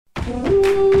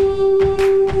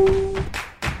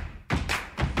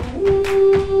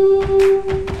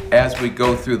As we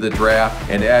go through the draft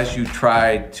and as you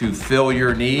try to fill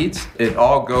your needs, it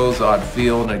all goes on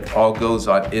feel and it all goes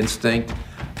on instinct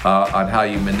on how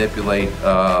you manipulate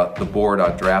the board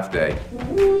on draft day.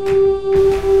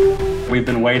 We've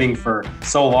been waiting for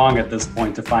so long at this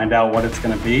point to find out what it's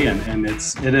going to be, and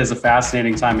it is a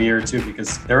fascinating time of year too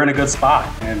because they're in a good spot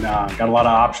and got a lot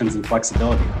of options and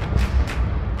flexibility.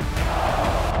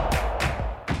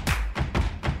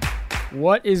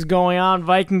 What is going on,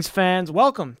 Vikings fans?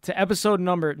 Welcome to episode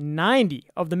number 90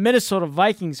 of the Minnesota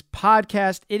Vikings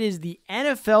podcast. It is the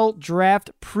NFL Draft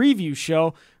Preview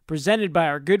Show presented by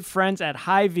our good friends at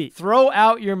Hy-Vee. Throw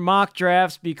out your mock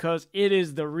drafts because it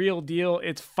is the real deal.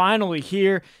 It's finally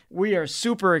here. We are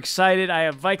super excited. I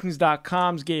have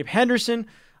Vikings.com's Gabe Henderson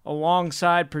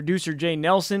alongside producer Jay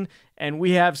Nelson, and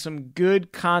we have some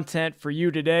good content for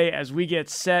you today as we get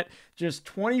set just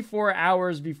 24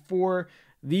 hours before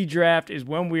the draft is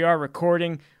when we are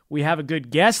recording. We have a good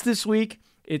guest this week.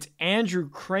 It's Andrew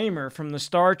Krammer from the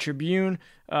Star Tribune.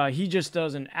 He just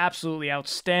does an absolutely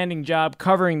outstanding job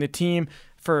covering the team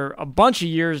for a bunch of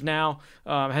years now,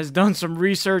 has done some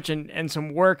research and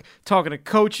some work talking to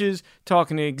coaches,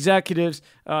 talking to executives.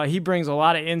 He brings a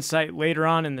lot of insight later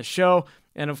on in the show.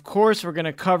 And of course, we're going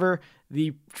to cover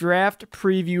the draft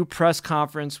preview press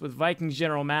conference with Vikings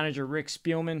general manager Rick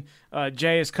Spielman.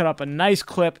 Jay has cut up a nice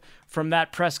clip from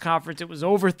that press conference. It was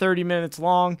over 30 minutes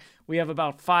long. We have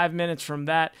about 5 minutes from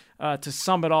that to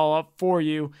sum it all up for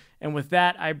you. And with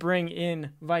that, I bring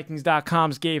in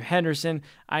Vikings.com's Gabe Henderson.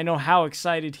 I know how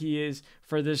excited he is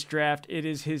for this draft. It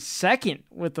is his second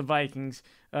with the Vikings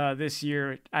this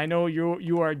year. I know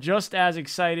you are just as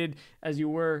excited as you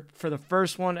were for the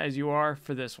first one as you are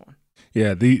for this one.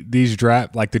 Yeah, the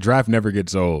draft never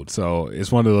gets old. So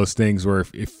it's one of those things where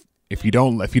if you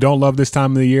don't love this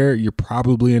time of the year, you're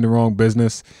probably in the wrong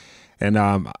business. And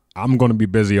I'm going to be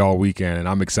busy all weekend, and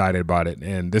I'm excited about it.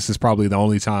 And this is probably the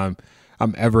only time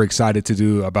I'm ever excited to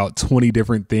do about 20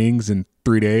 different things in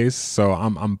 3 days. So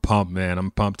I'm pumped, man.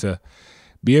 I'm pumped to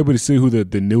be able to see who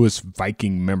the newest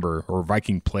Viking member or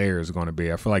Viking player is going to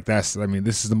be. I feel like this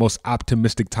is the most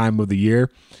optimistic time of the year.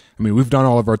 I mean, we've done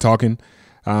all of our talking.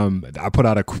 I put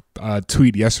out a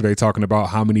tweet yesterday talking about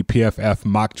how many PFF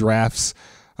mock drafts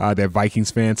that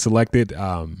Vikings fans selected.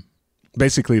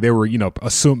 Basically, they were,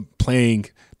 playing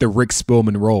the Rick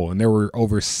Spielman role, and there were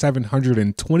over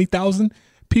 720,000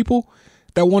 people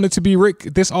that wanted to be Rick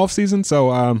this offseason.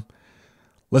 So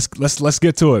let's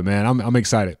get to it, man. I'm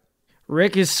excited.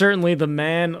 Rick is certainly the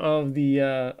man of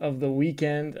the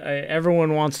weekend.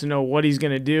 Everyone wants to know what he's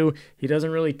going to do. He doesn't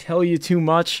really tell you too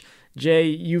much. Jay,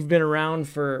 you've been around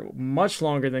for much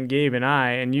longer than Gabe and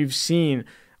I, and you've seen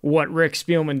what Rick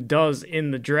Spielman does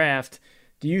in the draft.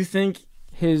 Do you think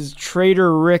his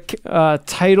Trader Rick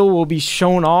title will be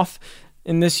shown off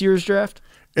in this year's draft?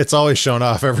 It's always shown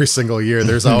off every single year.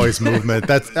 There's always movement.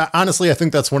 That's honestly, I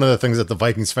think that's one of the things that the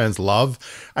Vikings fans love.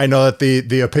 I know that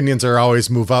the opinions are always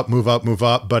move up,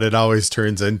 but it always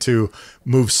turns into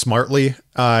move smartly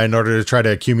in order to try to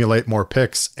accumulate more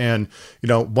picks. And,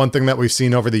 one thing that we've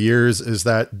seen over the years is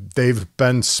that they've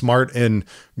been smart in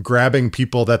grabbing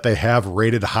people that they have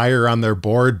rated higher on their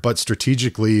board, but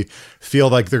strategically feel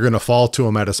like they're going to fall to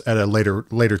them at a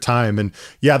later time. And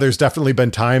yeah, there's definitely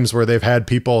been times where they've had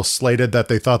people slated that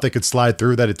they thought they could slide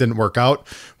through that it didn't work out.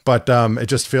 But it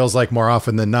just feels like more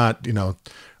often than not,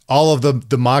 all of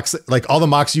the mocks, like all the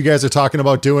mocks you guys are talking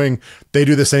about doing, they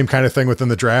do the same kind of thing within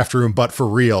the draft room, but for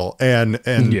real. And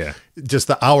yeah, just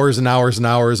the hours and hours and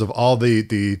hours of all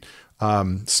the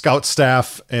scout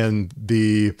staff and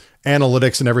the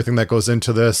analytics and everything that goes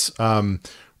into this.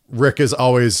 Rick is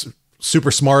always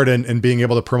super smart in being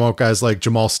able to promote guys like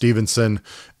Jamal Stevenson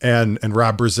and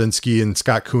Rob Brzezinski and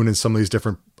Scott Kuhn and some of these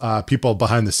different people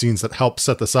behind the scenes that help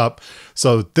set this up.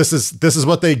 So this is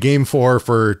what they game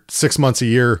for 6 months a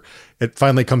year. It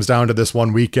finally comes down to this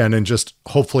one weekend, and just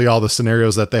hopefully all the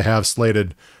scenarios that they have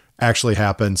slated actually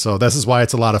happen. So this is why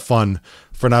it's a lot of fun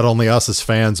for not only us as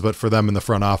fans, but for them in the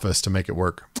front office to make it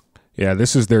work. Yeah,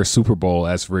 this is their Super Bowl,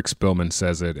 as Rick Spielman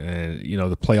says it. And,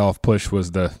 the playoff push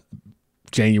was the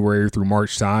January through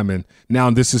March time. And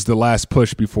now this is the last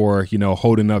push before,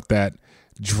 holding up that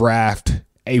draft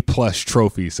A+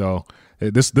 trophy. So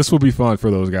this will be fun for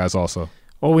those guys also.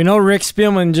 Well, we know Rick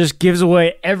Spielman just gives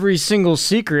away every single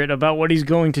secret about what he's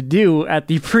going to do at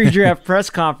the pre-draft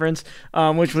press conference,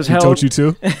 which was held. He told you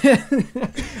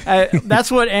to?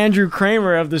 That's what Andrew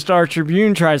Krammer of the Star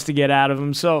Tribune tries to get out of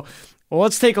him. So,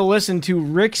 let's take a listen to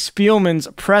Rick Spielman's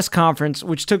press conference,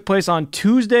 which took place on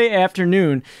Tuesday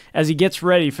afternoon as he gets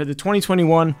ready for the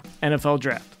 2021 NFL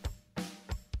Draft.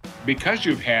 because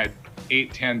you've had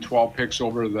 8, 10, 12 picks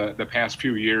over the past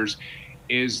few years,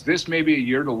 is this maybe a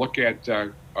year to look at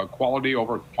quality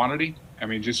over quantity? I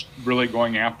mean, just really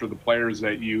going after the players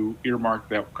that you earmarked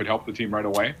that could help the team right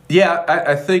away? Yeah,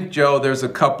 I think, Joe, there's a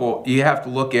couple. You have to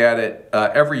look at it.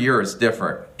 Every year is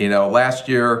different. Last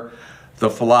year, the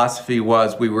philosophy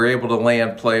was we were able to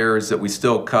land players that we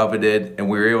still coveted, and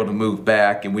we were able to move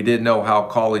back, and we didn't know how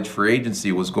college free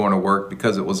agency was going to work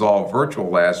because it was all virtual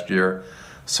last year.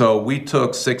 So we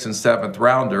took 6th and 7th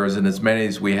rounders, and as many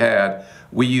as we had,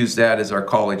 we used that as our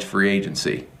college free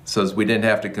agency, so as we didn't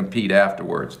have to compete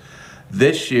afterwards.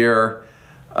 This year,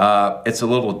 it's a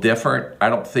little different. I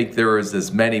don't think there is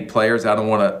as many players. I don't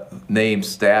want to name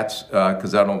stats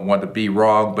because I don't want to be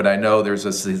wrong, but I know there's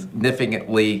a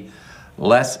significantly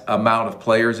less amount of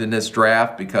players in this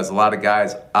draft because a lot of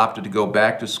guys opted to go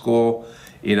back to school.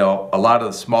 A lot of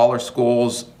the smaller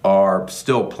schools are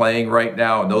still playing right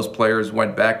now, and those players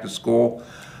went back to school.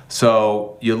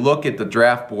 So you look at the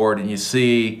draft board and you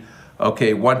see,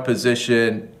 okay, one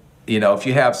position, if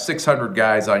you have 600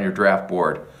 guys on your draft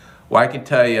board, well, I can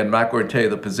tell you, I'm not going to tell you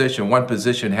the position, one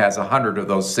position has 100 of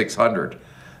those 600.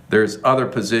 There's other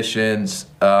positions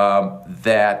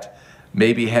that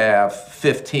maybe have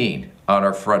 15 on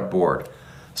our front board.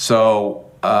 So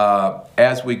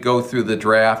as we go through the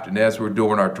draft and as we're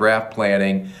doing our draft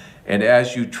planning, and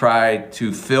as you try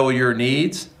to fill your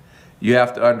needs, you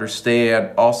have to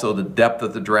understand also the depth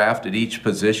of the draft at each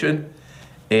position.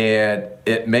 And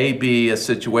it may be a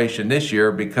situation this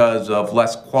year because of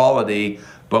less quality,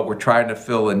 but we're trying to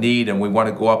fill a need and we want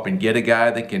to go up and get a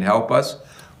guy that can help us.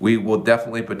 We will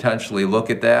definitely potentially look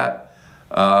at that.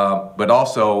 But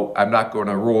also, I'm not going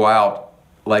to rule out,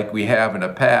 like we have in the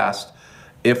past,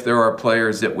 if there are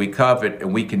players that we covet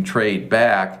and we can trade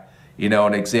back.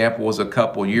 An example was a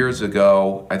couple years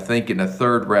ago, I think in the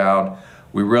 3rd round,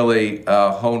 we really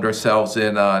honed ourselves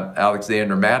in on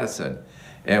Alexander Madison.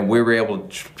 And we were able to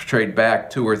trade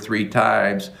back 2 or 3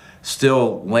 times,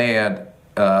 still land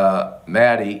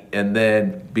Maddie, and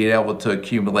then being able to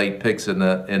accumulate picks in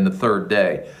the 3rd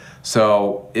day.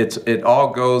 So it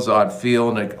all goes on feel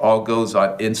and it all goes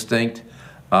on instinct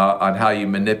on how you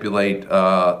manipulate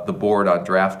the board on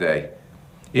draft day.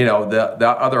 The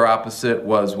other opposite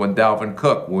was when Dalvin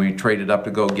Cook, when we traded up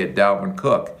to go get Dalvin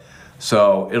Cook.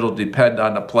 So it'll depend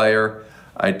on the player.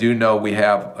 I do know we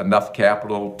have enough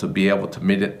capital to be able to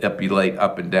manipulate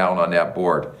up and down on that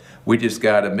board. We just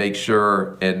got to make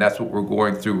sure, and that's what we're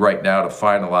going through right now to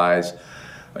finalize.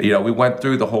 We went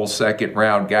through the whole 2nd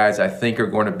round. Guys I think are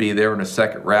going to be there in the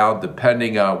 2nd round,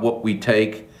 depending on what we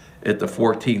take at the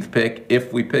 14th pick.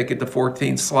 If we pick at the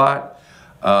 14th slot,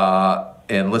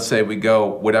 and let's say we go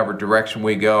whatever direction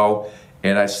we go,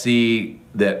 and I see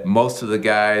that most of the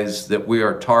guys that we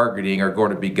are targeting are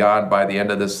going to be gone by the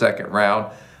end of the 2nd round,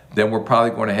 then we're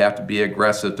probably going to have to be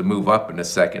aggressive to move up in the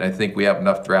 2nd. I think we have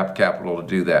enough draft capital to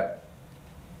do that.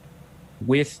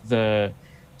 With the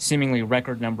seemingly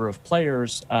record number of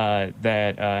players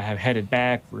that have headed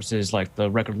back versus like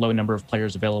the record low number of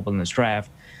players available in this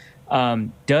draft,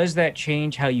 does that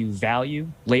change how you value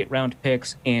late round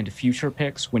picks and future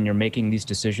picks when you're making these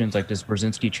decisions? Like, does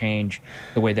Brzezinski change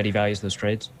the way that he values those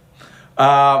trades?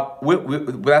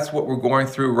 That's what we're going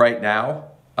through right now.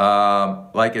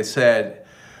 Like I said,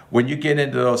 when you get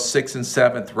into those 6th and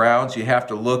 7th rounds, you have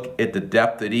to look at the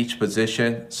depth at each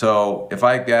position. So if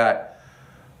I got,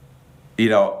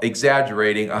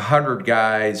 exaggerating 100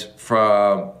 guys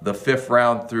from the 5th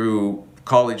round through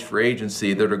college free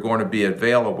agency that are going to be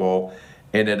available,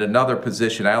 and at another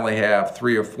position I only have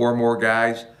 3 or 4 more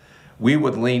guys, we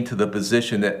would lean to the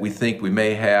position that we think we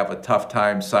may have a tough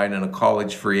time signing a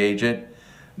college free agent,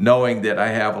 knowing that I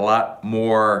have a lot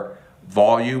more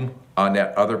volume on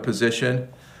that other position.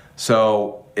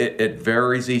 So it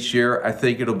varies each year. I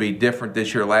think it'll be different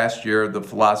this year. Last year, the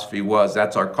philosophy was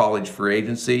that's our college free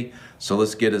agency, so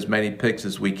let's get as many picks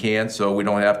as we can so we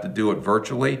don't have to do it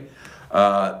virtually.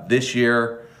 This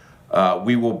year,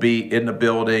 we will be in the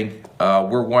building.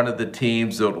 We're one of the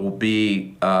teams that will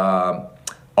be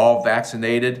all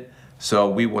vaccinated, so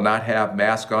we will not have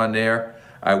masks on there.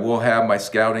 I will have my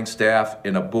scouting staff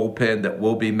in a bullpen that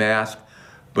will be masked,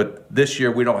 but this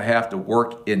year we don't have to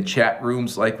work in chat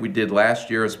rooms like we did last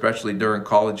year, especially during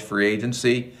college free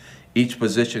agency. Each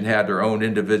position had their own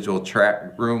individual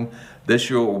chat room. This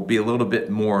year will be a little bit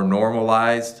more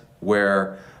normalized,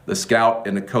 where the scout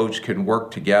and the coach can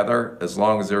work together as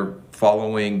long as they're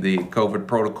following the COVID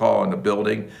protocol in the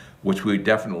building, which we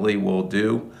definitely will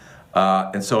do.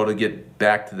 And so to get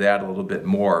back to that a little bit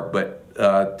more. But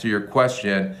to your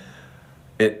question,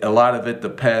 A lot of it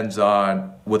depends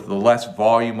on, with the less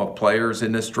volume of players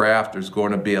in this draft, there's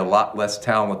going to be a lot less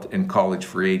talent in college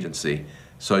free agency.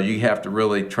 So you have to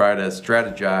really try to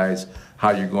strategize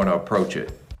how you're going to approach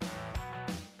it.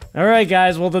 All right,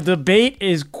 guys. Well, the debate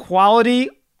is quality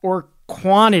or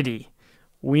quantity.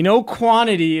 We know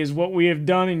quantity is what we have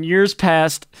done in years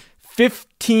past.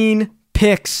 15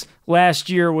 picks last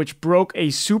year, which broke a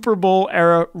Super Bowl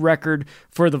era record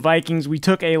for the Vikings. We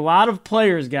took a lot of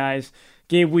players, guys.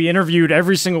 Gabe, we interviewed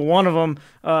every single one of them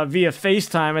via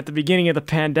FaceTime at the beginning of the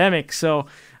pandemic. So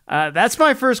that's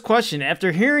my first question.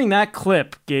 After hearing that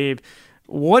clip, Gabe,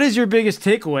 what is your biggest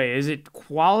takeaway? Is it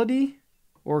quality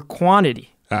or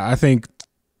quantity? I think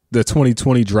the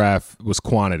 2020 draft was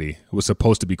quantity. It was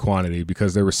supposed to be quantity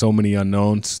because there were so many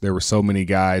unknowns. There were so many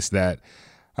guys that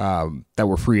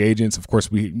were free agents. Of course,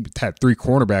 we had 3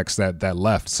 cornerbacks that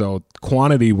left. So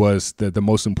quantity was the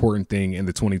most important thing in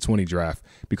the 2020 draft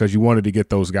because you wanted to get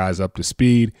those guys up to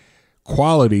speed.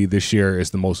 Quality this year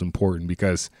is the most important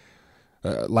because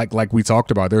like we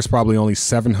talked about, there's probably only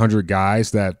 700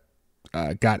 guys that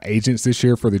got agents this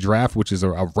year for the draft, which is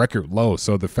a record low.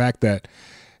 So the fact that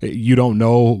you don't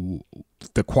know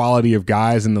the quality of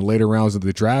guys in the later rounds of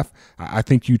the draft, I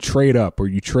think you trade up or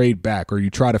you trade back or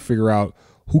you try to figure out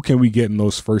who can we get in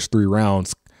those first 3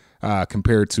 rounds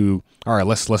compared to, all right,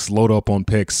 let's load up on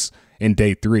picks in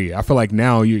day 3. I feel like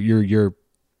now you're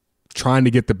trying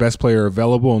to get the best player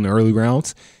available in the early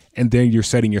rounds, and then you're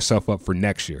setting yourself up for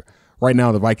next year. Right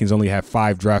now, the Vikings only have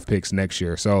 5 draft picks next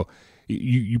year, so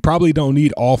you probably don't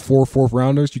need all 4 fourth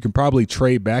rounders. You can probably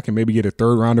trade back and maybe get a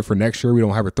 3rd rounder for next year. We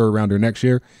don't have a 3rd rounder next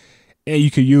year. And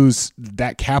you can use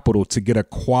that capital to get a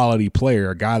quality player,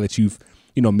 a guy that you've,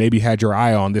 maybe had your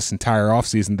eye on this entire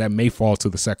offseason that may fall to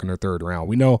the 2nd or 3rd round.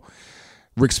 We know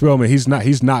Rick Spielman,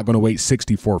 he's not going to wait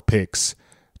 64 picks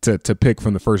to pick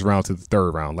from the 1st round to the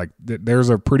 3rd round. Like there's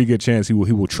a pretty good chance he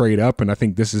will trade up, and I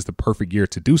think this is the perfect year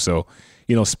to do so.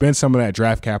 Spend some of that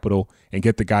draft capital and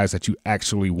get the guys that you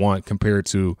actually want compared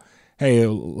to, hey,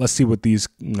 let's see what these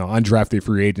undrafted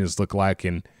free agents look like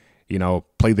and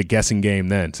play the guessing game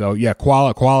then. So yeah,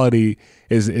 quality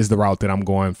is the route that I'm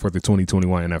going for the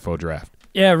 2021 NFL draft.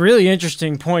 Yeah, really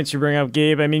interesting points you bring up,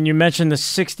 Gabe. I mean, you mentioned the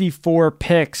 64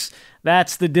 picks.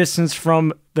 That's the distance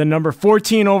from the number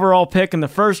 14 overall pick in the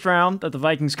 1st round that the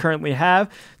Vikings currently have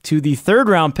to the 3rd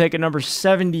round pick at number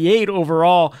 78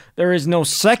 overall. There is no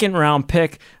 2nd round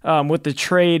pick with the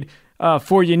trade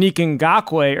for Yannick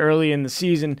Ngakoue early in the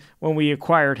season when we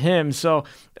acquired him. So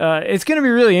it's going to be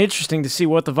really interesting to see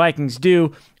what the Vikings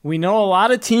do. We know a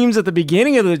lot of teams at the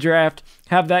beginning of the draft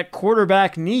have that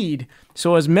quarterback need.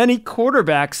 So as many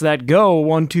quarterbacks that go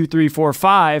 1, 2, 3, 4,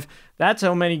 5, that's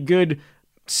how many good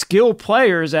skill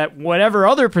players at whatever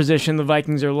other position the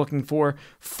Vikings are looking for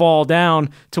fall down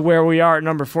to where we are at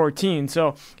number 14.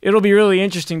 So it'll be really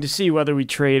interesting to see whether we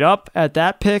trade up at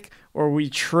that pick or we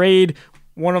trade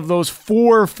one of those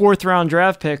 4 fourth-round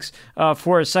draft picks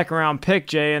for a 2nd-round pick,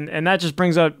 Jay. And that just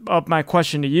brings up my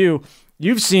question to you.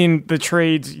 You've seen the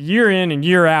trades year in and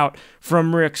year out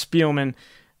from Rick Spielman.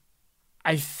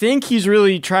 I think he's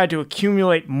really tried to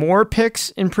accumulate more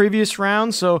picks in previous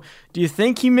rounds. So do you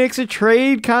think he makes a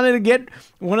trade kind of to get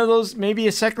one of those, maybe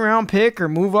a 2nd-round pick or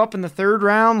move up in the 3rd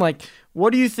round? Like,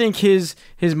 what do you think his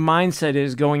mindset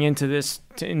is going into this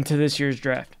year's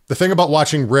draft? The thing about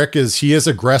watching Rick is he is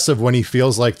aggressive when he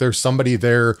feels like there's somebody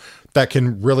there that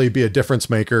can really be a difference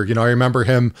maker. I remember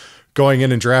him going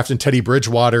in and drafting Teddy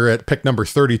Bridgewater at pick number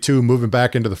 32, moving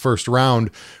back into the 1st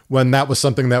round when that was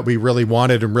something that we really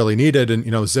wanted and really needed.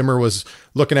 And, Zimmer was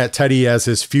looking at Teddy as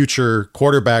his future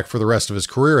quarterback for the rest of his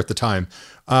career at the time.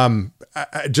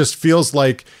 It just feels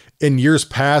like in years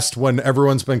past when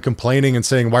everyone's been complaining and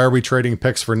saying, why are we trading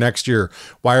picks for next year?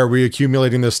 Why are we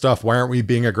accumulating this stuff? Why aren't we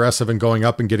being aggressive and going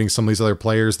up and getting some of these other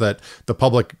players that the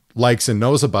public likes and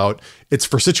knows about? It's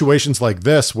for situations like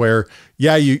this where,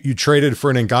 yeah, you traded for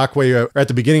an Ngakoue at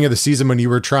the beginning of the season when you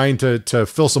were trying to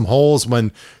fill some holes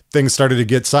when things started to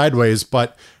get sideways.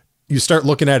 But you start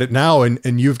looking at it now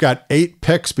and you've got 8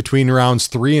 picks between rounds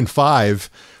 3 and 5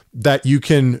 that you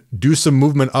can do some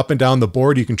movement up and down the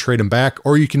board. You can trade them back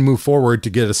or you can move forward to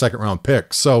get a 2nd-round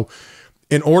pick. So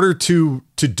in order to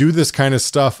do this kind of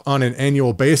stuff on an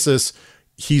annual basis,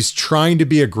 he's trying to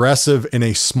be aggressive in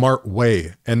a smart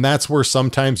way. And that's where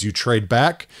sometimes you trade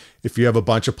back if you have a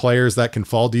bunch of players that can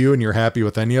fall to you and you're happy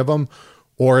with any of them.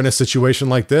 Or in a situation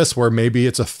like this, where maybe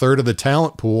it's a 1/3 of the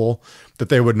talent pool that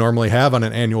they would normally have on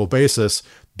an annual basis,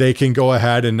 they can go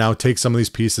ahead and now take some of these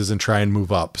pieces and try and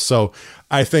move up. So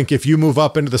I think if you move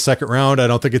up into the second round, I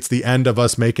don't think it's the end of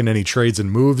us making any trades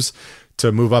and moves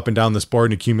to move up and down this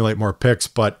board and accumulate more picks.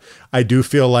 But I do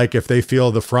feel like if they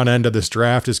feel the front end of this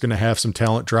draft is going to have some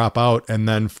talent drop out, and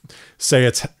then say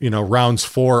it's, rounds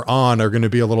 4 on are going to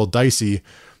be a little dicey,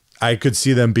 I could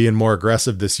see them being more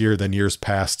aggressive this year than years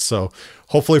past. So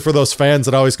hopefully for those fans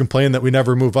that always complain that we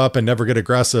never move up and never get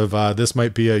aggressive, this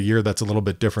might be a year that's a little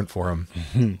bit different for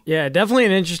them. Yeah, definitely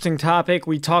an interesting topic.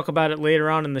 We talk about it later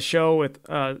on in the show with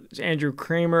Andrew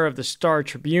Krammer of the Star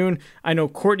Tribune. I know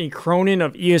Courtney Cronin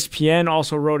of ESPN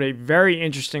also wrote a very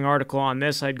interesting article on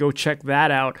this. I'd go check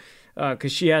that out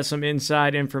because she has some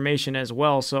inside information as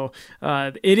well. So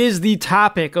it is the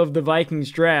topic of the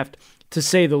Vikings draft, to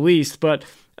say the least. But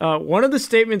one of the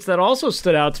statements that also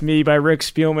stood out to me by Rick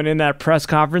Spielman in that press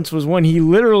conference was when he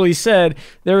literally said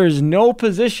there is no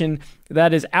position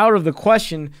that is out of the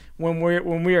question when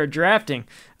we are drafting.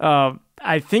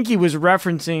 I think he was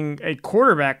referencing a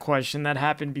quarterback question that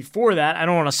happened before that. I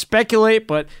don't want to speculate,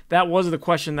 but that was the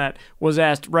question that was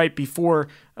asked right before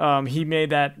he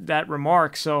made that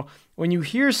remark. So when you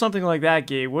hear something like that,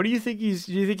 Gabe, what do you think do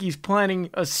you think he's planting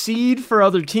a seed for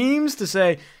other teams to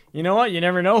say, you know what, you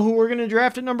never know who we're going to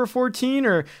draft at number 14,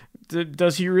 or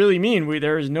does he really mean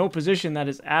there is no position that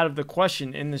is out of the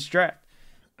question in this draft?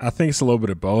 I think it's a little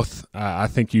bit of both. I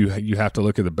think you have to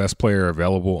look at the best player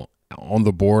available on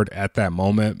the board at that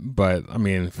moment. But, I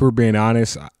mean, if we're being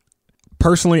honest,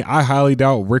 personally, I highly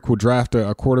doubt Rick will draft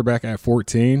a quarterback at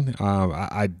 14.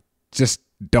 I just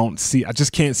can't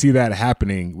see that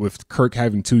happening with Kirk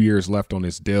having 2 years left on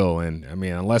his deal. And, I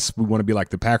mean, unless we want to be like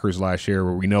the Packers last year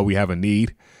where we know we have a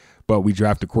need, but we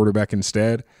draft a quarterback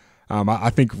instead. I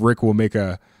think Rick will make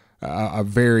a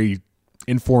very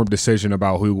informed decision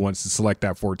about who wants to select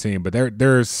that 14. But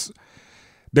there's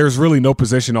really no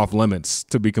position off limits,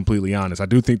 to be completely honest. I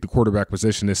do think the quarterback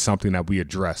position is something that we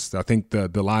addressed. I think the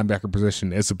linebacker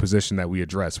position is a position that we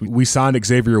address. We signed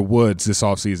Xavier Woods this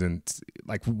offseason.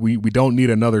 Like we don't need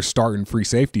another starting free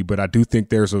safety, but I do think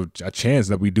there's a chance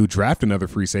that we do draft another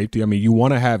free safety. I mean, you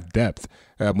want to have depth.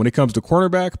 When it comes to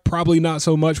cornerback, probably not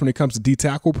so much. When it comes to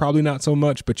D-tackle, probably not so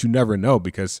much, but you never know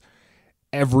because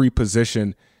every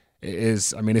position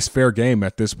is, I mean, it's fair game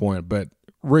at this point. But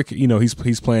Rick,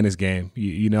 he's playing his game.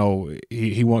 He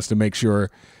wants to make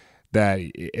sure that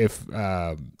if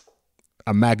a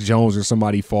Mac Jones or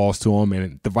somebody falls to him,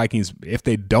 and the Vikings, if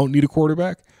they don't need a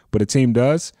quarterback, but a team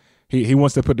does, he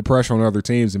wants to put the pressure on other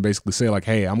teams and basically say like,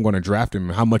 hey, I'm going to draft him.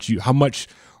 How much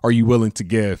are you willing to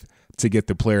give to get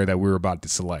the player that we're about to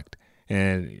select?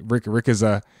 And Rick is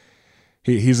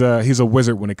he's a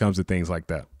wizard when it comes to things like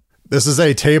that. This is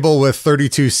a table with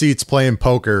 32 seats playing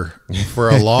poker for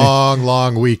a long,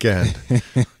 long weekend.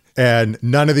 And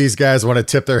none of these guys want to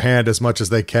tip their hand as much as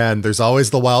they can. There's always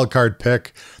the wild card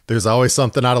pick. There's always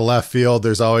something out of left field.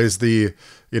 There's always the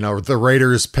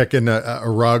Raiders picking a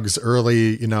Ruggs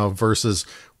early, versus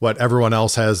what everyone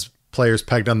else has players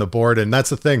pegged on the board. And that's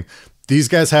the thing. These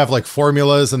guys have like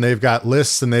formulas and they've got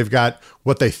lists and they've got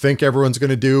what they think everyone's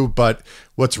going to do. But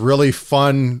what's really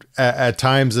fun at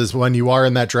times is when you are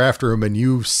in that draft room and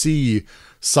you see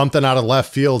something out of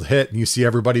left field hit and you see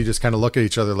everybody just kind of look at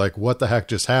each other like, what the heck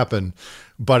just happened?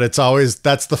 But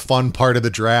that's the fun part of the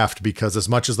draft, because as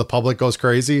much as the public goes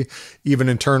crazy, even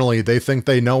internally, they think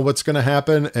they know what's going to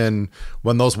happen. And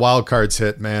when those wild cards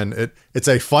hit, man, it's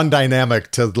a fun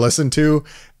dynamic to listen to.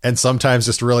 And sometimes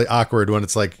just really awkward when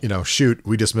it's like, shoot,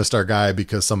 we just missed our guy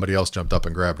because somebody else jumped up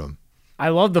and grabbed him. I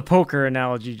love the poker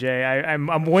analogy, Jay.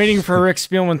 I'm waiting for Rick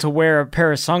Spielman to wear a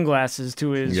pair of sunglasses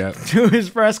to his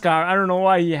press conference. I don't know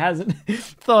why he hasn't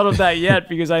thought of that yet,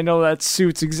 because I know that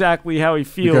suits exactly how he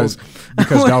feels.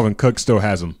 Because Dalvin Cook still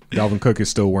has them. Dalvin Cook is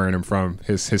still wearing them from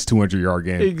his 200-yard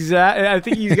game. Exactly. I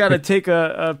think he's got to take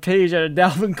a page out of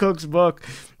Dalvin Cook's book.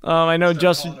 I know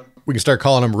Justin. We can start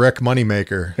calling him Rick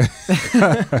Moneymaker.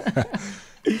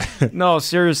 No,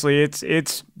 seriously,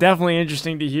 it's definitely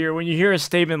interesting to hear when you hear a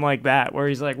statement like that, where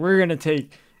he's like, we're going to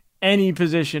take any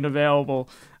position available.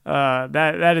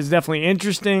 That is definitely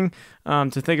interesting to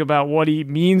think about what he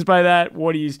means by that,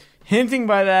 what he's hinting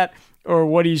by that, or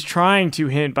what he's trying to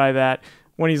hint by that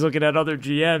when he's looking at other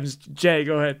GMs. Jay,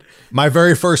 go ahead. My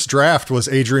very first draft was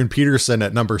Adrian Peterson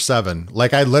at number 7.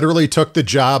 Like, I literally took the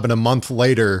job, and a month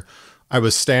later, I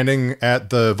was standing at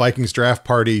the Vikings draft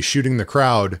party shooting the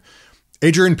crowd.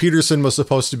 Adrian Peterson was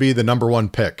supposed to be the number 1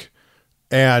 pick,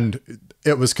 and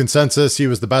it was consensus. He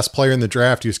was the best player in the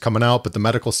draft. He was coming out, but the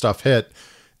medical stuff hit,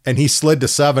 and he slid to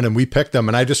 7, and we picked him.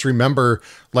 And I just remember,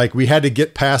 like, we had to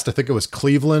get past, I think it was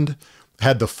Cleveland,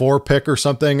 had the 4 pick or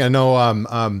something. I know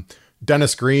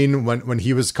Dennis Green, when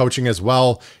he was coaching as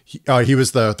well, he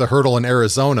was the hurdle in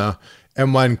Arizona.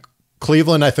 And when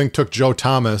Cleveland, I think, took Joe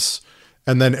Thomas,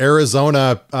 and then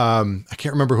Arizona, I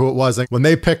can't remember who it was. Like, when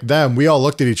they picked them, we all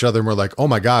looked at each other and we're like, oh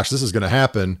my gosh, this is going to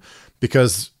happen,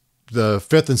 because the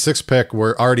 5th and 6th pick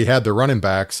already had their running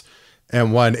backs.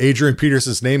 And when Adrian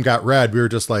Peterson's name got read, we were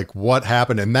just like, what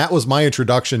happened? And that was my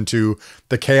introduction to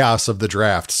the chaos of the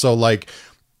draft. So like,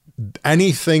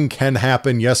 anything can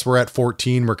happen. Yes, we're at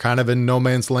 14. We're kind of in no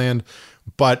man's land,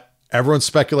 but everyone's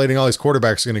speculating all these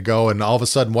quarterbacks are going to go. And all of a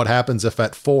sudden, what happens if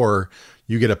at 4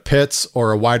 you get a Pitts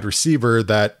or a wide receiver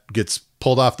that gets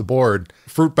pulled off the board,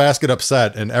 fruit basket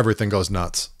upset, and everything goes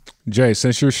nuts? Jay,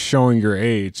 since you're showing your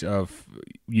age of,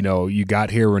 you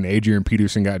got here when Adrian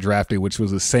Peterson got drafted, which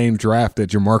was the same draft that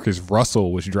Jamarcus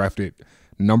Russell was drafted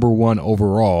number 1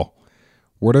 overall.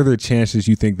 What are the chances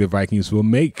you think the Vikings will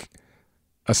make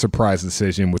a surprise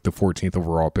decision with the 14th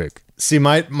overall pick? See,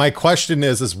 my question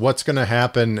is what's going to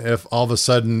happen if all of a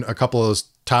sudden a couple of those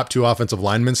top 2 offensive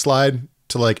linemen slide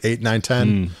to like 8, 9,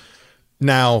 10?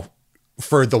 Now,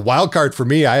 for the wild card for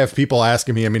me, I have people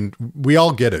asking me, I mean, we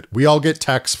all get it. We all get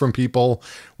texts from people.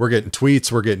 We're getting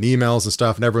tweets, we're getting emails and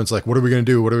stuff. And everyone's like, what are we going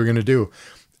to do? What are we going to do?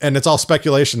 And it's all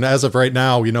speculation. As of right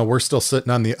now, we're still sitting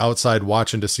on the outside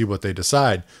watching to see what they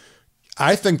decide.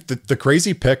 I think that the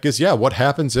crazy pick is, what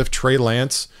happens if Trey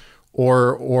Lance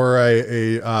or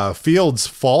a Fields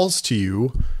falls to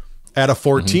you at a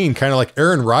 14, kind of like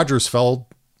Aaron Rodgers fell,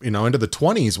 into the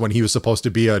 20s when he was supposed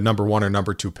to be a number 1 or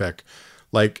number 2 pick.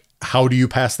 Like, how do you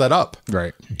pass that up?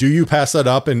 Right. Do you pass that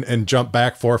up and jump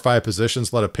back 4 or 5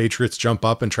 positions, let a Patriots jump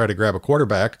up and try to grab a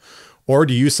quarterback? Or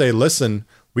do you say, listen,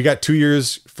 we got 2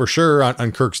 years for sure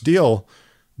on Kirk's deal,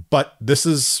 but this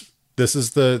is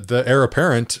the heir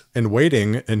apparent and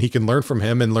waiting, and he can learn from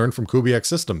him and learn from Kubiak's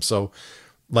system. So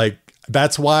like,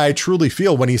 that's why I truly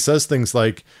feel when he says things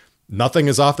like nothing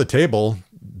is off the table,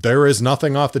 there is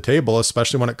nothing off the table,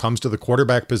 especially when it comes to the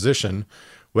quarterback position,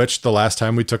 which the last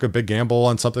time we took a big gamble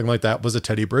on something like that was a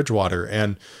Teddy Bridgewater.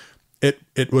 And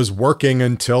it was working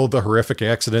until the horrific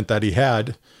accident that he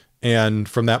had. And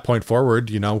from that point forward,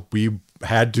 we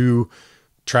had to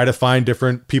try to find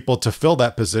different people to fill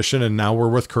that position. And now we're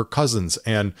with Kirk Cousins,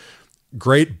 and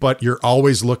great, but you're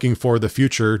always looking for the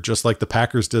future, just like the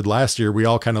Packers did last year. We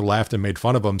all kind of laughed and made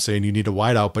fun of them, saying you need a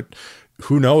wideout, but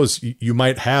who knows? You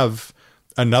might have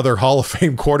another Hall of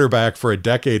Fame quarterback for a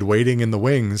decade waiting in the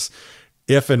wings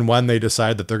if and when they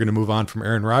decide that they're going to move on from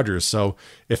Aaron Rodgers. So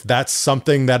if that's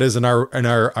something that is in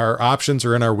our options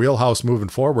or in our wheelhouse moving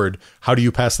forward, how do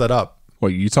you pass that up? Well,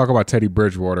 you talk about Teddy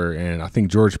Bridgewater, and I think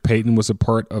George Payton was a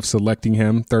part of selecting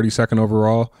him 32nd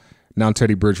overall. Now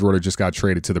Teddy Bridgewater just got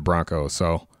traded to the Broncos,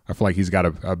 so I feel like he's got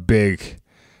a big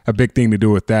thing to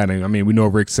do with that. And I mean, we know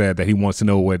Rick said that he wants to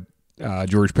know what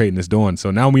George Payton is doing, so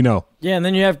now we know. Yeah, and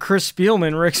then you have Chris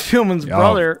Spielman, Rick Spielman's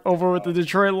brother, over with the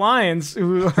Detroit Lions,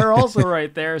 who are also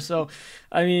right there. So,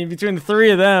 I mean, between the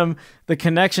 3 of them, the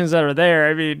connections that are there,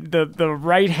 I mean, the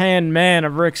right-hand man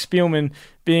of Rick Spielman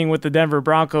being with the Denver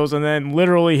Broncos, and then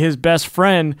literally his best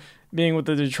friend being with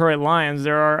the Detroit Lions,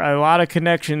 there are a lot of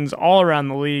connections all around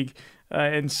the league,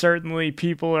 and certainly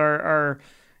people are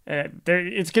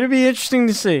it's going to be interesting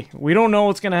to see. We don't know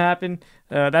what's going to happen.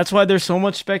 That's why there's so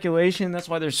much speculation. That's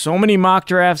why there's so many mock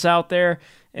drafts out there,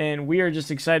 and we are just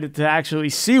excited to actually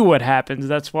see what happens.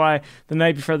 That's why the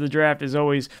night before the draft is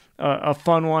always a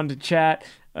fun one to chat,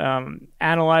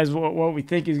 analyze what we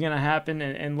think is going to happen,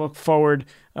 and look forward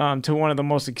to one of the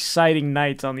most exciting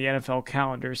nights on the NFL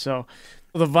calendar. So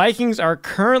the Vikings are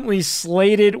currently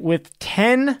slated with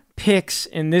 10 picks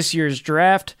in this year's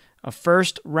draft, a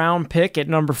first-round pick at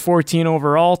number 14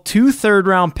 overall, 2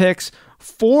 third-round picks,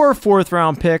 4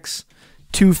 fourth-round picks,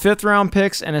 2 fifth-round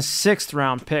picks, and a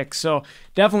 6th-round pick. So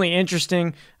definitely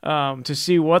interesting to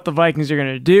see what the Vikings are going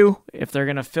to do, if they're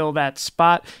going to fill that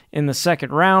spot in the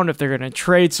second round, if they're going to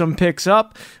trade some picks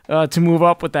up to move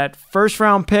up with that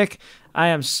first-round pick. I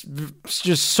am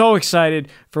just so excited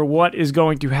for what is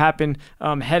going to happen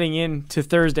heading into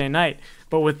Thursday night.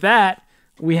 But with that,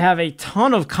 we have a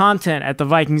ton of content at the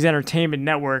Vikings Entertainment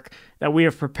Network that we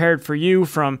have prepared for you,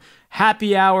 from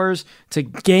happy hours to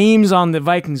games on the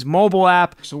Vikings mobile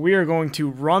app. So we are going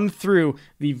to run through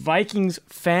the Vikings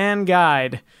fan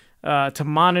guide to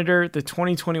monitor the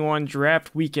 2021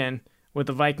 draft weekend with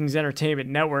the Vikings Entertainment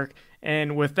Network.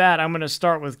 And with that, I'm going to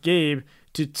start with Gabe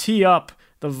to tee up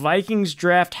the Vikings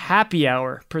Draft Happy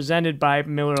Hour presented by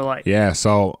Miller Lite. Yeah,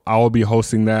 so I will be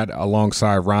hosting that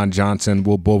alongside Ron Johnson.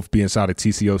 We'll both be inside of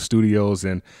TCO Studios,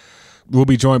 and we'll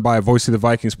be joined by Voice of the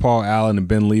Vikings, Paul Allen, and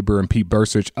Ben Lieber, and Pete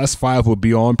Bursich. Us 5 will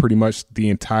be on pretty much the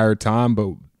entire time,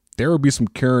 but there will be some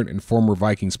current and former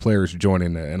Vikings players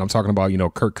joining, and I'm talking about,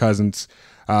 Kirk Cousins,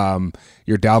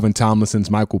 your Dalvin Tomlinsons,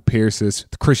 Michael Pierce's,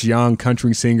 Chris Young,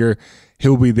 country singer.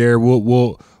 He'll be there.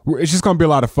 It's just going to be a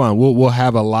lot of fun. We'll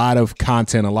have a lot of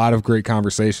content, a lot of great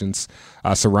conversations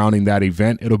surrounding that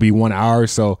event. It'll be 1 hour,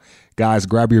 so guys,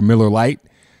 grab your Miller Lite,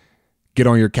 get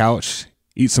on your couch,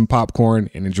 eat some popcorn,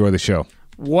 and enjoy the show.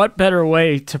 What better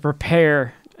way to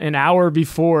prepare an hour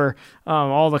before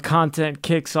all the content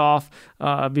kicks off,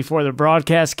 before the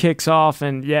broadcast kicks off?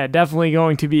 And yeah, definitely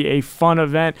going to be a fun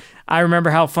event. I remember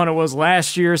how fun it was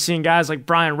last year, seeing guys like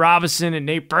Brian Robinson and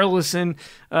Nate Burleson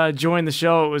join the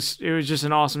show. It was just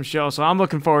an awesome show, so I'm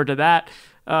looking forward to that.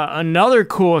 Another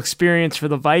cool experience for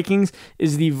the Vikings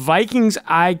is the Vikings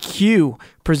IQ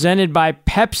presented by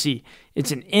Pepsi.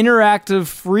 It's an interactive,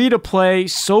 free-to-play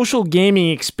social gaming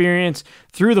experience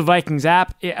through the Vikings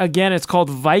app. Again, it's called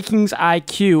Vikings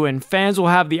IQ, and fans will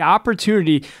have the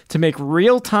opportunity to make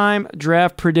real-time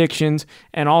draft predictions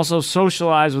and also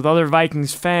socialize with other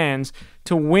Vikings fans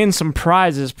to win some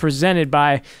prizes presented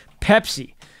by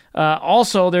Pepsi.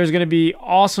 Also, there's going to be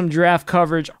awesome draft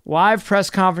coverage, live press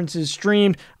conferences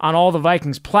streamed on all the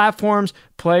Vikings platforms.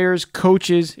 Players,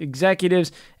 coaches,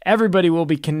 executives, everybody will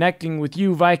be connecting with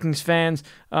you Vikings fans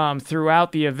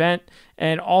throughout the event.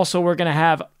 And also, we're going to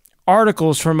have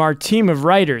articles from our team of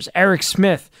writers, Eric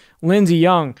Smith, Lindsey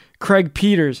Young, Craig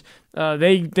Peters.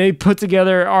 They put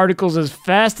together articles as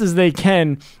fast as they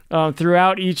can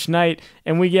throughout each night,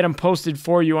 and we get them posted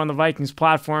for you on the Vikings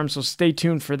platform, so stay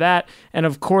tuned for that. And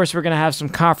of course, we're going to have some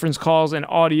conference calls and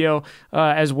audio,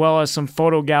 as well as some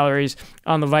photo galleries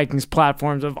on the Vikings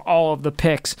platforms of all of the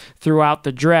picks throughout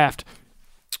the draft.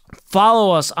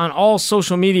 Follow us on all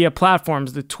social media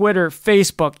platforms, the Twitter,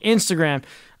 Facebook, Instagram.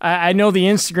 I know the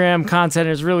Instagram content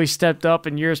has really stepped up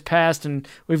in years past, and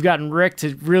we've gotten Rick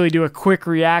to really do a quick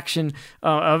reaction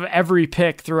of every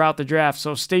pick throughout the draft.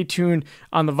 So stay tuned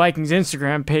on the Vikings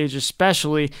Instagram page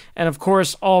especially. And, of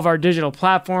course, all of our digital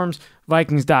platforms,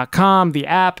 Vikings.com, the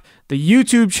app, the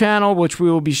YouTube channel, which we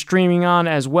will be streaming on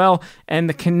as well, and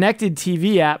the connected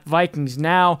TV app, Vikings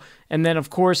Now. And then,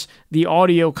 of course, the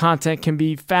audio content can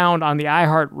be found on the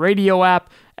iHeartRadio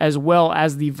app as well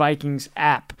as the Vikings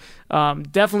app.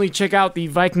 Definitely check out the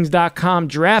Vikings.com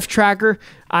draft tracker.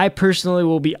 I personally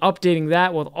will be updating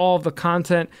that with all of the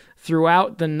content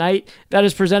throughout the night. That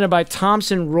is presented by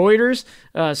Thomson Reuters.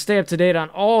 Stay up to date on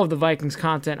all of the Vikings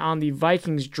content on the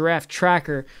Vikings draft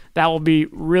tracker. That will be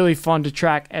really fun to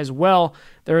track as well.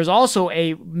 There is also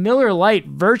a Miller Lite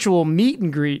virtual meet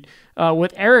and greet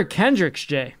with Eric Kendricks,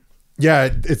 Jay. Yeah,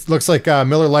 it looks like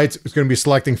Miller Lite is going to be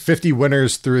selecting 50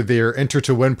 winners through their Enter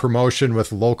to Win promotion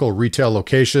with local retail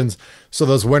locations. So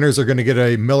those winners are going to get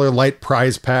a Miller Lite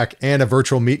prize pack and a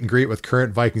virtual meet and greet with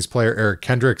current Vikings player Eric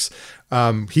Kendricks.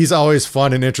 He's always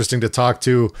fun and interesting to talk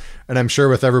to, and I'm sure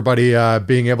with everybody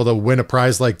being able to win a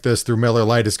prize like this through Miller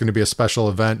Lite is going to be a special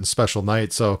event and special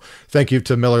night. So thank you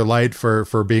to Miller Lite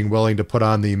for being willing to put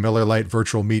on the Miller Lite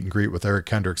virtual meet and greet with Eric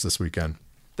Kendricks this weekend.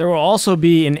 There will also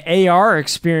be an AR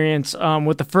experience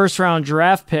with the first-round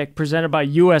draft pick presented by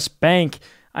U.S. Bank.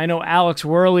 I know Alex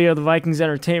Worley of the Vikings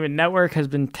Entertainment Network has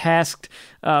been tasked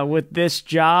with this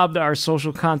job, our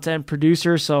social content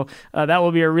producer, so that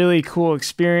will be a really cool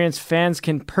experience. Fans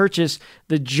can purchase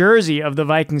the jersey of the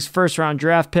Vikings first-round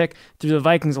draft pick through the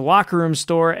Vikings locker room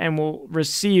store and will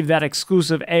receive that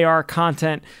exclusive AR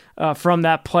content from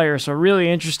that player. So really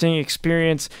interesting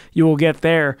experience you will get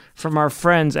there from our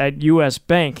friends at U.S.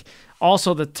 Bank.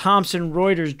 Also, the Thomson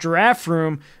Reuters draft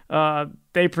room,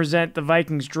 they present the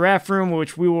Vikings draft room,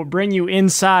 which we will bring you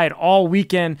inside all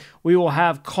weekend. We will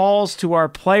have calls to our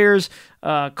players,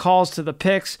 calls to the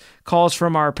picks, calls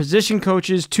from our position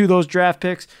coaches to those draft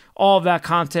picks. All of that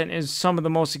content is some of the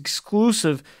most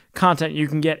exclusive content you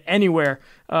can get anywhere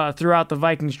throughout the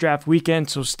Vikings draft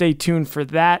weekend, so stay tuned for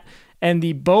that. And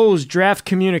the Bose draft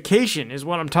communication is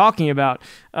what I'm talking about.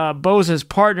 Bose has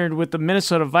partnered with the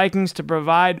Minnesota Vikings to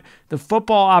provide the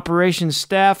football operations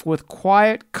staff with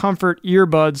quiet comfort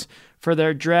earbuds for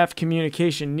their draft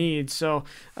communication needs. So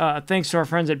thanks to our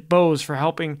friends at Bose for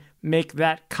helping make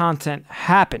that content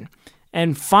happen.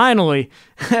 And finally,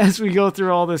 as we go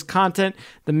through all this content,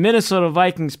 the Minnesota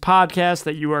Vikings podcast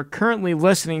that you are currently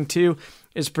listening to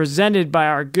is presented by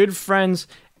our good friends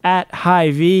at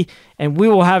Hy-Vee, and we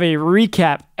will have a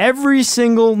recap every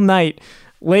single night,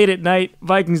 late at night.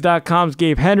 Vikings.com's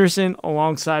Gabe Henderson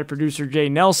alongside producer Jay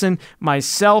Nelson,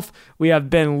 myself. We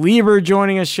have Ben Lieber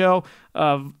joining us show.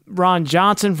 Ron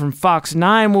Johnson from Fox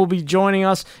 9 will be joining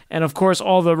us, and of course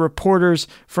all the reporters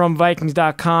from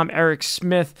Vikings.com, Eric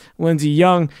Smith, Lindsey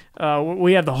Young.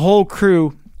 We have the whole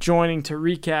crew joining to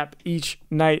recap each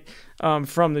night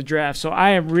from the draft. So I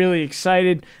am really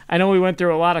excited. I know we went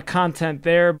through a lot of content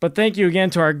there, but thank you again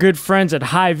to our good friends at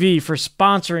Hy-Vee for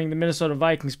sponsoring the Minnesota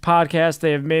Vikings podcast.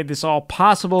 They have made this all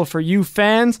possible for you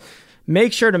fans.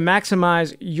 Make sure to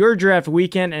maximize your draft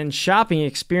weekend and shopping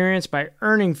experience by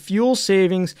earning fuel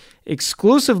savings,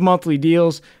 exclusive monthly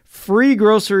deals, free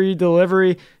grocery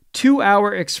delivery,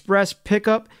 2-hour express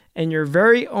pickup, and your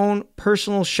very own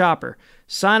personal shopper.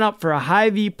 Sign up for a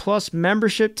Hy-Vee Plus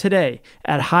membership today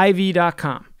at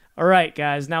Hy-Vee.com. All right,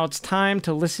 guys, now it's time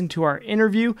to listen to our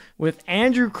interview with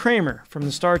Andrew Krammer from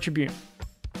the Star Tribune.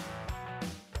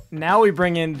 Now we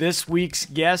bring in this week's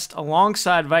guest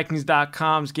alongside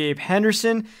Vikings.com's Gabe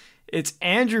Henderson. It's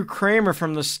Andrew Krammer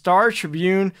from the Star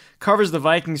Tribune, covers the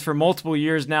Vikings for multiple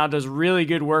years now, does really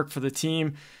good work for the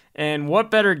team. And what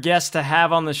better guest to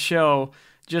have on the show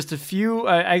just a few,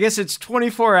 I guess it's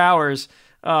 24 hours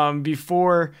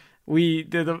before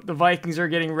the Vikings are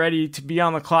getting ready to be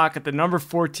on the clock at the number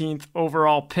 14th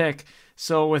overall pick.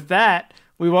 So with that,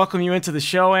 we welcome you into the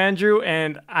show, Andrew.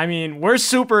 And I mean, we're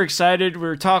super excited. We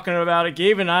were talking about it.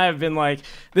 Gabe and I have been like,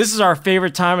 this is our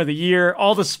favorite time of the year,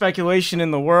 all the speculation in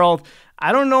the world.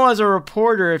 I don't know as a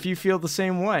reporter if you feel the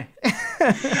same way.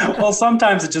 Well,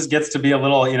 sometimes it just gets to be a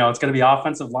little, it's going to be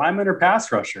offensive lineman or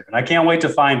pass rusher. And I can't wait to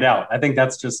find out. I think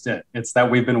that's just it. It's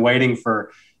that we've been waiting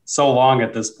for so long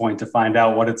at this point to find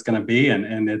out what it's going to be.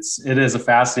 And it is a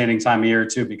fascinating time of year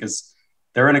too, because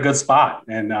they're in a good spot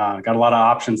and got a lot of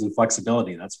options and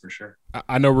flexibility. That's for sure.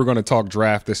 I know we're going to talk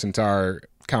draft this entire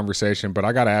conversation, but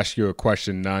I got to ask you a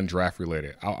question non-draft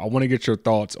related. I want to get your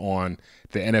thoughts on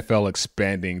the NFL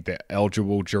expanding the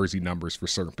eligible jersey numbers for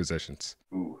certain positions.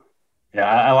 Ooh. Yeah,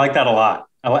 I like that a lot.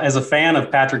 As a fan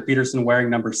of Patrick Peterson wearing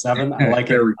number 7, I like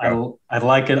it. I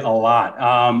like it a lot.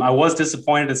 I was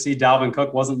disappointed to see Dalvin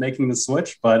Cook wasn't making the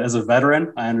switch, but as a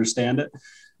veteran, I understand it.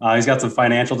 He's got some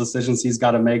financial decisions he's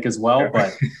got to make as well.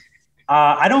 But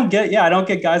I don't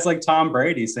get guys like Tom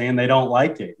Brady saying they don't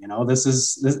like it.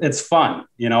 It's fun.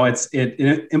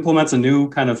 It implements a new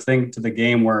kind of thing to the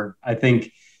game where I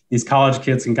think these college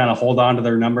kids can kind of hold on to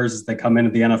their numbers as they come into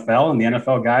the NFL, and the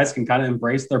NFL guys can kind of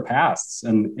embrace their pasts.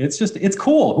 And it's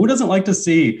cool. Who doesn't like to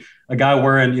see a guy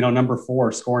wearing, number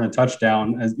 4 scoring a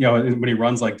touchdown when he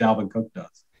runs like Dalvin Cook does?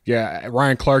 Yeah,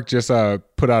 Ryan Clark just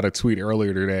put out a tweet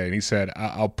earlier today, and he said,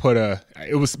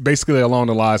 it was basically along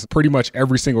the lines, pretty much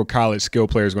every single college skill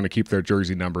player is going to keep their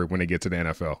jersey number when they get to the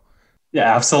NFL.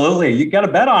 Yeah, absolutely. You got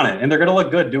to bet on it, and they're going to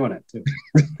look good doing it too.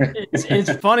 It's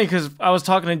funny because I was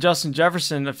talking to Justin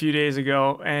Jefferson a few days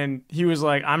ago, and he was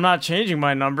like, I'm not changing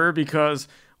my number because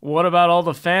what about all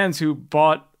the fans who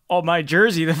bought all my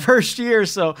jersey the first year?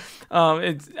 So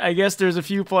I guess there's a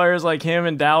few players like him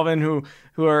and Dalvin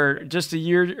who are just a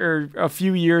year or a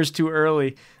few years too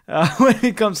early when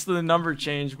it comes to the number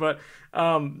change. But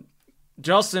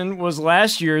Justin was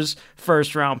last year's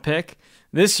first round pick.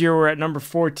 This year we're at number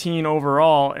 14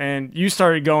 overall, and you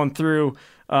started going through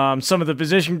some of the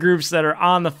position groups that are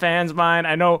on the fans' mind.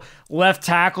 I know left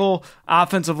tackle,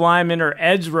 offensive lineman, or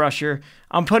edge rusher.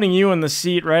 I'm putting you in the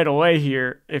seat right away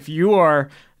here. If you are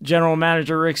General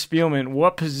Manager Rick Spielman,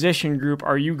 what position group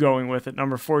are you going with at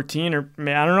number 14? Or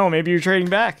I don't know, maybe you're trading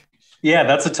back. Yeah,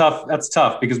 that's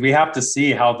tough because we have to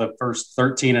see how the first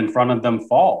 13 in front of them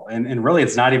fall. And really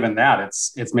it's not even that.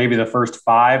 It's maybe the first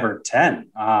 5 or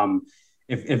 10.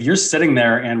 If you're sitting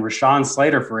there and Rashawn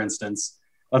Slater, for instance,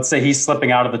 let's say he's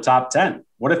slipping out of the top 10.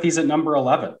 What if he's at number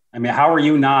 11? I mean, how are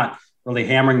you not really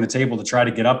hammering the table to try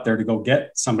to get up there to go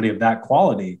get somebody of that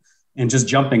quality and just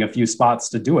jumping a few spots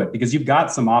to do it? Because you've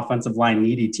got some offensive line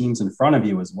needy teams in front of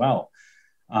you as well.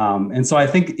 And so I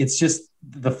think it's just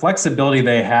the flexibility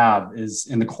they have is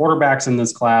in the quarterbacks in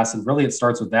this class. And really it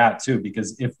starts with that too,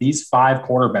 because if these 5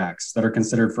 quarterbacks that are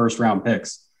considered first round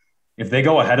picks, if they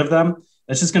go ahead of them,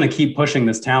 that's just going to keep pushing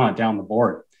this talent down the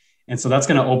board. And so that's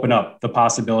going to open up the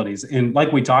possibilities. And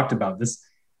like we talked about this,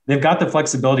 they've got the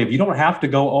flexibility of you don't have to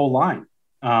go O-line.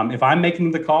 If I'm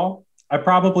making the call, I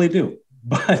probably do,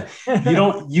 but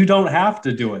you don't have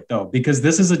to do it though, because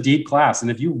this is a deep class.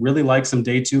 And if you really like some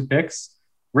day 2 picks,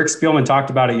 Rick Spielman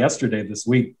talked about it yesterday, this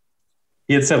week.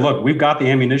 He had said, look, we've got the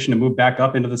ammunition to move back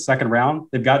up into the second round.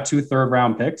 They've got 2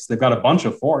 third-round picks. They've got a bunch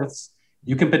of 4ths.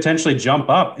 You can potentially jump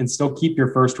up and still keep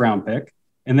your first-round pick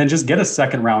and then just get a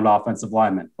second-round offensive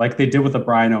lineman like they did with a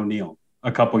Brian O'Neill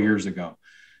a couple years ago.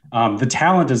 The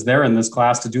talent is there in this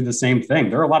class to do the same thing.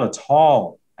 There are a lot of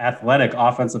tall, athletic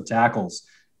offensive tackles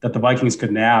that the Vikings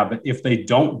could nab if they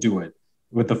don't do it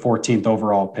with the 14th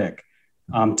overall pick.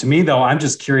 To me, though, I'm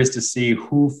just curious to see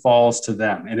who falls to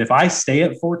them. And if I stay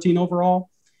at 14 overall,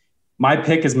 My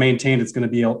pick is maintained. It's going to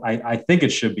be, I think it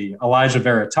should be Elijah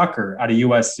Vera Tucker out of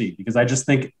USC, because I just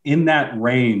think in that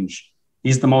range,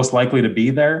 he's the most likely to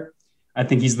be there. I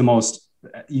think he's the most,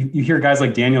 you hear guys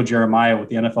like Daniel Jeremiah with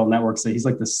the NFL Network say he's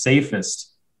like the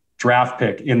safest draft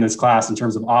pick in this class in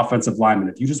terms of offensive linemen.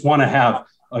 If you just want to have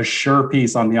a sure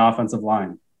piece on the offensive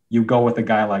line, you go with a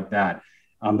guy like that.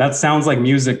 That sounds like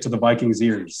music to the Vikings'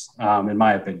 ears, in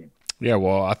my opinion. Yeah,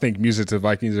 well, I think music to the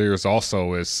Vikings' ears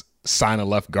also is sign a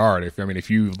left guard.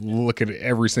 If you look at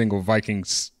every single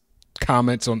Vikings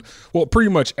comments on, well,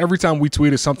 pretty much every time we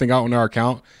tweeted something out on our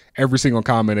account, every single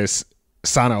comment is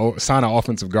sign an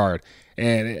offensive guard.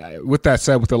 And with that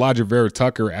said, with Elijah Vera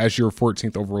Tucker as your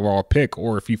 14th overall pick,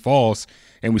 or if he falls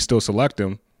and we still select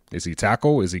him, is he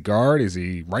tackle? Is he guard? Is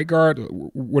he right guard?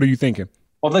 What are you thinking?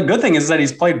 Well, the good thing is that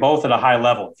he's played both at a high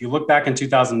level. If you look back in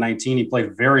 2019, he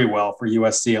played very well for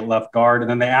USC at left guard. And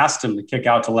then they asked him to kick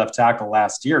out to left tackle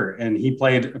last year. And he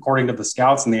played, according to the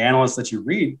scouts and the analysts that you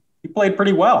read, he played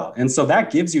pretty well. And so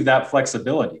that gives you that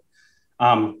flexibility.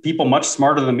 People much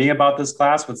smarter than me about this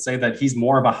class would say that he's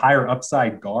more of a higher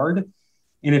upside guard.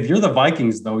 And if you're the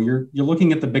Vikings, though, you're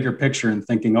looking at the bigger picture and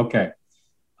thinking, okay,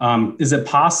 is it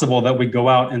possible that we go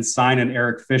out and sign an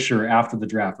Eric Fisher after the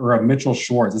draft or a Mitchell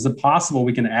Schwartz? Is it possible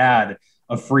we can add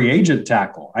a free agent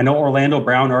tackle? I know Orlando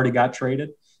Brown already got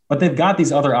traded, but they've got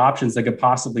these other options they could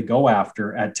possibly go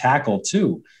after at tackle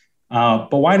too.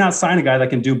 But why not sign a guy that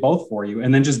can do both for you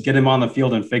and then just get him on the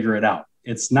field and figure it out?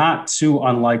 It's not too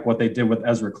unlike what they did with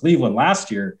Ezra Cleveland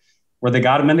last year, where they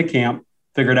got him into camp,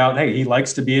 figured out, hey, he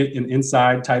likes to be in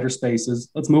inside tighter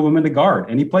spaces. Let's move him into guard.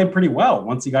 And he played pretty well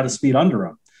once he got his feet under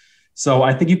him. So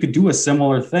I think you could do a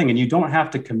similar thing, and you don't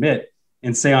have to commit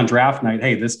and say on draft night,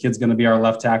 hey, this kid's going to be our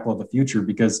left tackle of the future,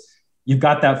 because you've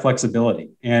got that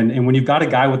flexibility. And when you've got a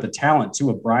guy with the talent too,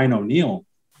 of Brian O'Neill,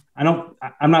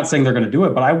 I'm not saying they're going to do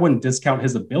it, but I wouldn't discount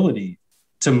his ability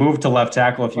to move to left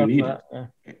tackle if you need it,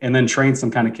 and then train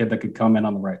some kind of kid that could come in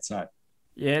on the right side.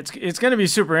 Yeah, it's going to be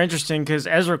super interesting because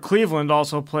Ezra Cleveland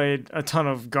also played a ton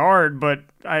of guard, but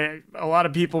a lot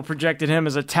of people projected him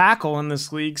as a tackle in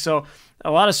this league, so a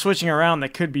lot of switching around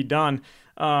that could be done.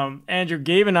 Andrew,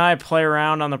 Gabe and I play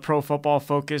around on the Pro Football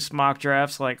Focus mock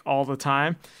drafts like all the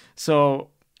time. So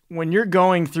when you're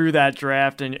going through that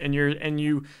draft and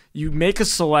you make a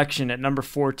selection at number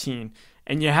 14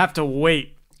 and you have to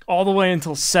wait all the way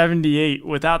until 78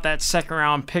 without that second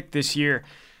round pick this year,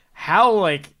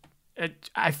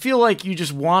 I feel like you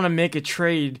just want to make a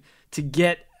trade to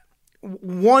get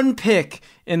one pick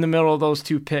in the middle of those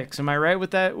two picks. Am I right with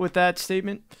that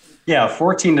statement? Yeah,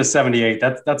 14 to 78,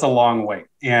 that's a long wait.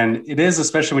 And it is,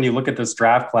 especially when you look at this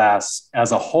draft class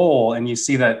as a whole and you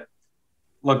see that,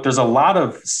 look, there's a lot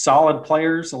of solid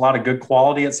players, a lot of good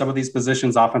quality at some of these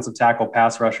positions, offensive tackle,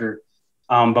 pass rusher.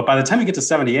 But by the time you get to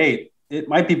 78, it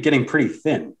might be getting pretty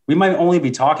thin. We might only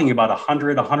be talking about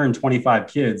 100, 125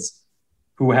 kids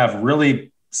who have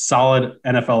really solid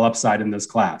NFL upside in this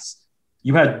class.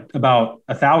 You had about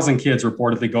 1,000 kids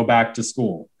reportedly go back to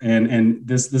school. And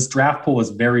this draft pool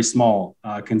is very small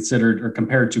considered or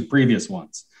compared to previous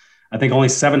ones. I think only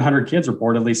 700 kids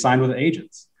reportedly signed with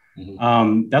agents.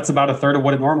 Mm-hmm. That's about a third of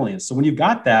what it normally is. So when you've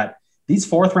got that, these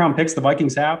fourth round picks the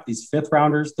Vikings have, these fifth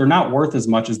rounders, they're not worth as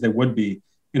much as they would be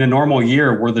in a normal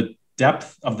year where the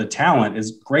depth of the talent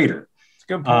is greater. That's a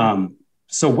good point.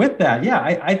 So with that, yeah,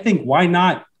 I think why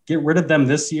not get rid of them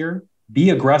this year, be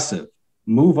aggressive,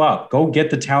 move up, go get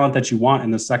the talent that you want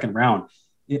in the second round.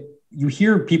 You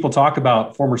hear people talk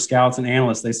about former scouts and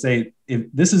analysts. They say,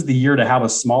 if this is the year to have a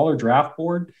smaller draft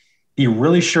board, be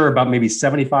really sure about maybe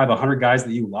 75, 100 guys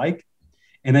that you like,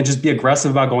 and then just be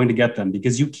aggressive about going to get them,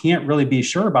 because you can't really be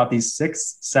sure about these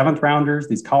 6th, 7th rounders,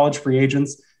 these college free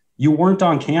agents. You weren't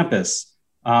on campus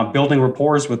building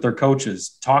rapport with their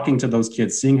coaches, talking to those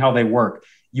kids, seeing how they work.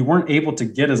 You weren't able to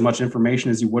get as much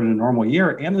information as you would in a normal year,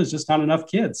 and there's just not enough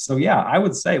kids. So yeah, I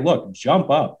would say, look,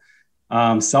 jump up,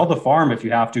 sell the farm if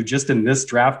you have to, just in this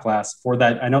draft class for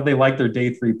that. I know they like their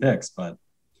day 3 picks, but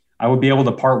I would be able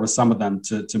to part with some of them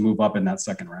to move up in that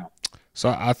second round.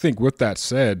 So I think with that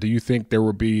said, do you think there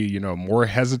will be, more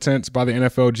hesitance by the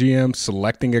NFL GM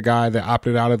selecting a guy that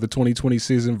opted out of the 2020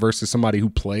 season versus somebody who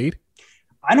played?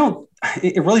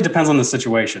 It really depends on the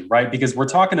situation, right? Because we're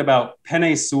talking about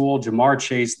Penei Sewell, Jamar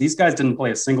Chase. These guys didn't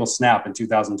play a single snap in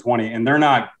 2020, and they're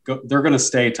going to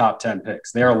stay top 10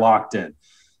 picks. They are locked in.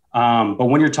 But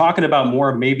when you're talking about more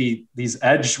of maybe these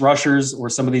edge rushers or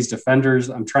some of these defenders,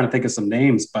 I'm trying to think of some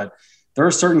names, but there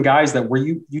are certain guys that where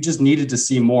you just needed to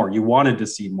see more. You wanted to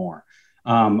see more.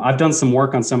 I've done some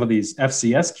work on some of these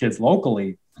FCS kids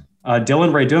locally.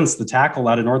 Dylan Ray Dunst, the tackle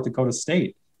out of North Dakota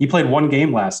State. He played one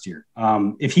game last year.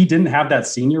 If he didn't have that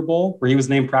Senior Bowl where he was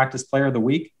named Practice Player of the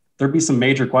Week, there'd be some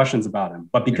major questions about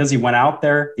him. But because he went out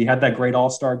there, he had that great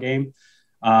All-Star game.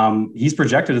 He's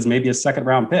projected as maybe a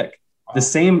second-round pick. Wow. The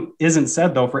same isn't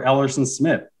said, though, for Ellerson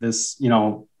Smith, this,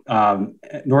 Northern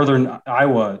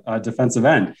Iowa defensive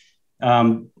end.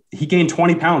 He gained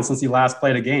 20 pounds since he last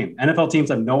played a game. NFL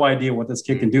teams have no idea what this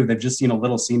kid can do. They've just seen a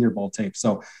little Senior Bowl tape.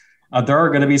 So there are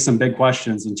going to be some big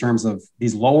questions in terms of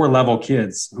these lower-level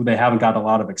kids who they haven't got a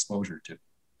lot of exposure to.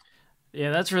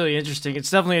 Yeah, that's really interesting. It's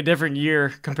definitely a different year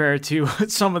compared to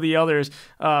some of the others,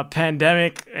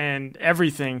 pandemic and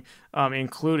everything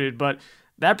included. But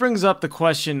that brings up the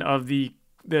question of the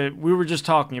we were just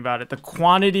talking about it, the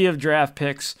quantity of draft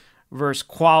picks versus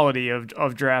quality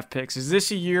of draft picks. Is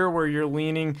this a year where you're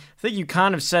leaning? I think you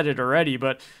kind of said it already,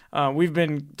 but we've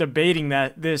been debating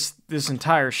that this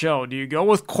entire show. Do you go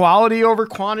with quality over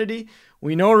quantity?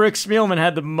 We know Rick Spielman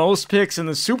had the most picks in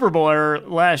the Super Bowl era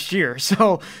last year.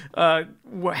 So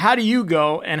how do you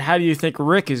go, and how do you think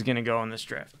Rick is going to go in this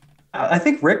draft? I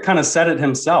think Rick kind of said it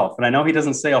himself, and I know he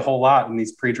doesn't say a whole lot in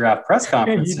these pre-draft press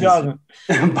conferences. He doesn't.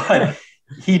 But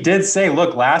he did say,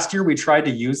 look, last year we tried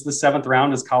to use the 7th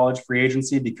round as college free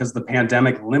agency because the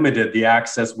pandemic limited the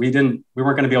access. We weren't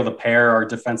going to be able to pair our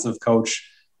defensive coach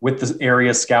with the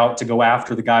area scout to go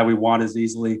after the guy we want as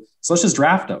easily. So let's just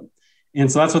draft him.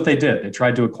 And so that's what they did. They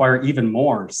tried to acquire even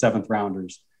more 7th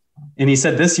rounders. And he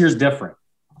said, this year's different.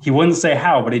 He wouldn't say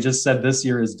how, but he just said this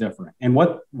year is different. And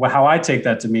how I take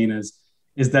that to mean is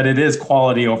that it is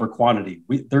quality over quantity.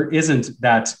 There isn't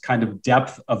that kind of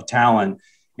depth of talent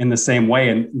in the same way,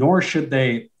 and nor should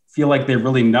they feel like they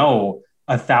really know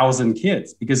 1,000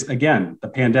 kids, because again, the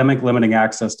pandemic limiting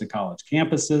access to college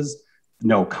campuses,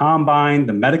 no combine,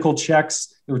 the medical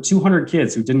checks. There were 200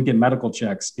 kids who didn't get medical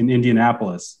checks in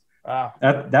Indianapolis. Wow.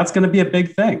 That's going to be a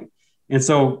big thing. And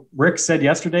so Rick said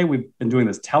yesterday, we've been doing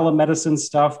this telemedicine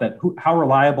stuff. How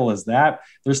reliable is that?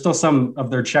 There's still some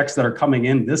of their checks that are coming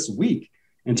in this week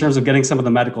in terms of getting some of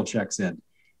the medical checks in.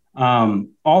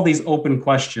 All these open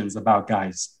questions about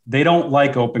guys, they don't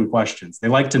like open questions. They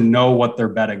like to know what they're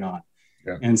betting on.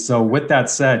 Yeah. And so with that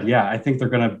said, yeah, I think they're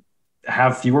going to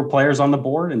have fewer players on the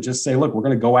board and just say, look, we're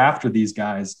going to go after these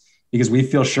guys because we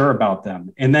feel sure about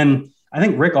them. And then I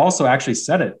think Rick also actually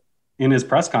said it in his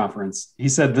press conference. He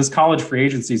said this college free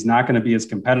agency is not going to be as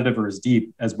competitive or as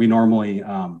deep as we normally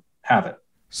have it.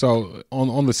 So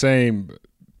on the same,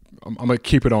 I'm going to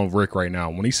keep it on Rick right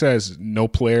now. When he says no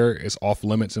player is off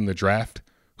limits in the draft,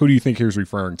 who do you think he was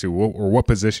referring to, or what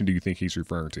position do you think he's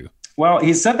referring to? Well,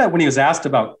 he said that when he was asked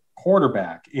about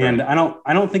quarterback, and right.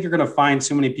 I don't think you're going to find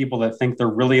too many people that think they're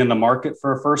really in the market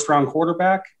for a first round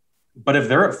quarterback. But if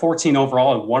they're at 14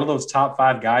 overall and one of those top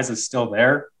 5 guys is still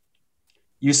there,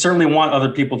 you certainly want other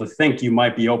people to think you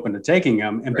might be open to taking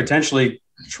him and potentially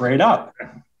trade up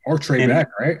or trade back,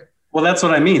 right? Well, that's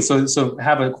what I mean. So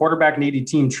have a quarterback needy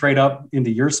team trade up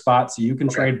into your spot so you can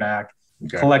trade back,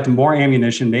 collect more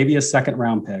ammunition, maybe a second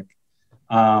round pick,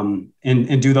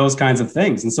 and do those kinds of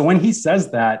things. And so when he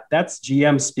says that, that's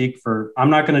GM speak for,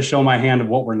 I'm not going to show my hand of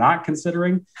what we're not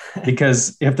considering,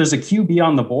 because if there's a QB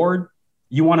on the board,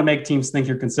 you want to make teams think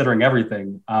you're considering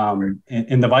everything.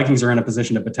 And the Vikings are in a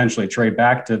position to potentially trade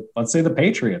back to, let's say, the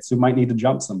Patriots, who might need to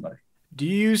jump somebody. Do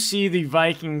you see the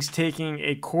Vikings taking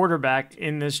a quarterback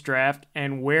in this draft,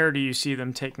 and where do you see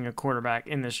them taking a quarterback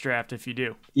in this draft if you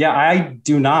do? Yeah, I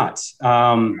do not.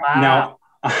 Wow. Now,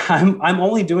 I'm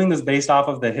only doing this based off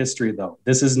of the history, though.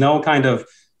 This is no kind of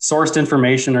sourced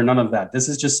information or none of that. This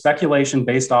is just speculation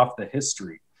based off the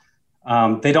history.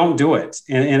 They don't do it.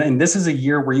 And this is a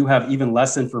year where you have even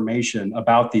less information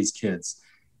about these kids.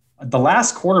 The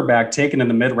last quarterback taken in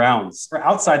the mid-rounds, or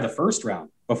outside the first round,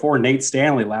 before Nate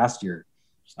Stanley last year,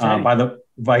 by the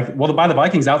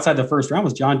Vikings outside the first round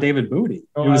was John David Booty.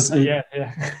 Oh, it was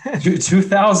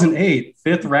 2008,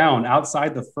 5th round,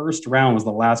 outside the first round was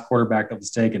the last quarterback that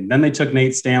was taken. Then they took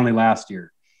Nate Stanley last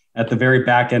year at the very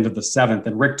back end of the 7th.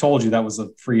 And Rick told you that was a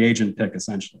free agent pick,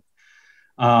 essentially.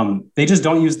 They just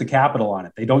don't use the capital on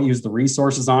it. They don't use the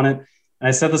resources on it. And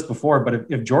I said this before, but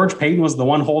if George Payton was the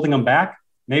one holding them back,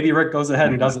 maybe Rick goes ahead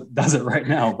and does it right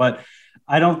now. But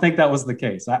I don't think that was the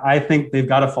case. I think they've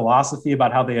got a philosophy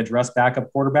about how they address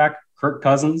backup quarterback. Kirk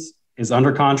Cousins is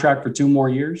under contract for 2 more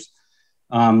years.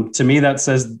 To me, that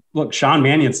says, look, Sean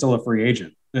Mannion's still a free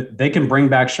agent. They can bring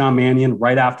back Sean Mannion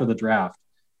right after the draft,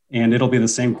 and it'll be the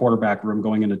same quarterback room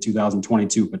going into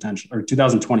 2022 potential, or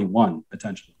 2021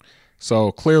 potentially.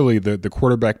 So clearly the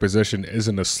quarterback position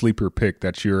isn't a sleeper pick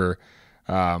that you're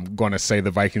going to say the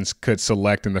Vikings could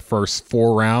select in the first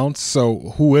 4 rounds.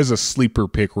 So who is a sleeper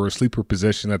pick or a sleeper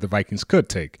position that the Vikings could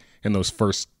take in those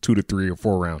first 2 to 3 or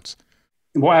 4 rounds?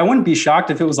 Well, I wouldn't be shocked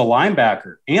if it was a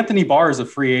linebacker. Anthony Barr is a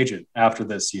free agent after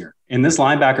this year. And this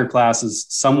linebacker class is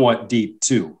somewhat deep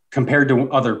too, compared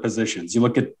to other positions. You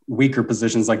look at weaker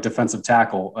positions like defensive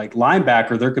tackle, like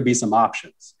linebacker, there could be some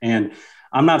options. And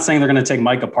I'm not saying they're going to take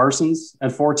Micah Parsons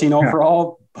at 14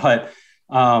 overall, but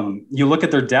you look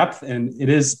at their depth and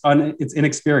it's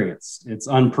inexperienced. It's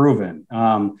unproven.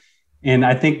 And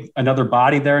I think another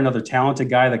body there, another talented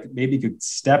guy that maybe could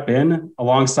step in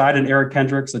alongside an Eric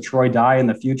Kendricks, a Troy Dye in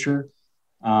the future.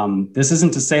 This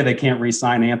isn't to say they can't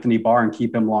re-sign Anthony Barr and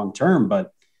keep him long-term,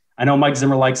 but I know Mike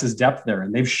Zimmer likes his depth there,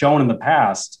 and they've shown in the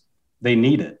past they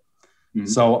need it. Mm-hmm.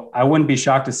 So I wouldn't be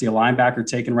shocked to see a linebacker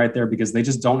taken right there because they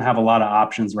just don't have a lot of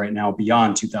options right now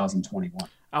beyond 2021.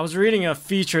 I was reading a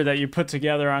feature that you put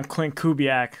together on Clint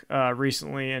Kubiak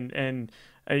recently, and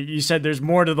you said there's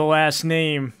more to the last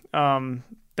name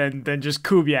than just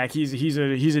Kubiak.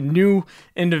 He's a new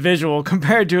individual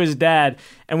compared to his dad,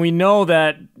 and we know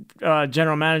that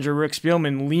general manager Rick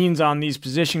Spielman leans on these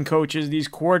position coaches, these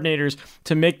coordinators,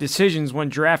 to make decisions when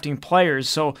drafting players.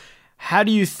 So, how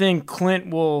do you think Clint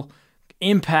will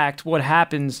impact what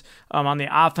happens on the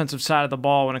offensive side of the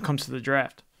ball when it comes to the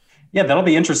draft? Yeah, that'll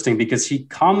be interesting because he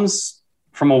comes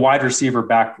from a wide receiver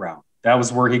background. That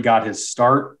was where he got his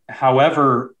start.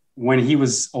 However, when he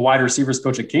was a wide receivers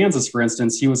coach at Kansas, for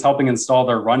instance, he was helping install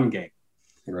their run game.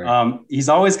 Right. He's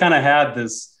always kind of had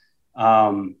this,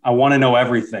 I want to know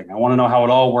everything. I want to know how it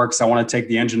all works. I want to take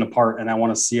the engine apart and I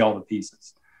want to see all the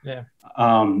pieces. Yeah.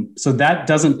 So that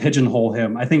doesn't pigeonhole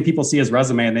him. I think people see his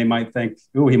resume and they might think,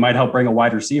 ooh, he might help bring a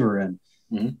wide receiver in.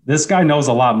 Mm-hmm. This guy knows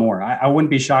a lot more. I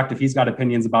wouldn't be shocked if he's got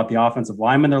opinions about the offensive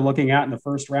lineman they're looking at in the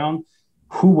first round,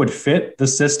 who would fit the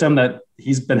system that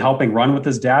he's been helping run with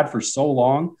his dad for so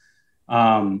long.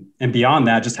 And beyond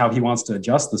that, just how he wants to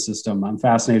adjust the system. I'm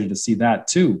fascinated to see that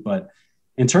too. But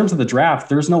in terms of the draft,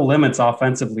 there's no limits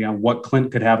offensively on what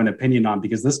Clint could have an opinion on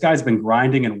because this guy's been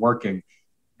grinding and working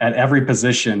at every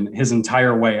position his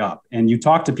entire way up. And you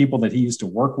talk to people that he used to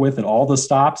work with at all the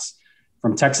stops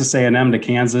from Texas A&M to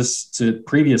Kansas to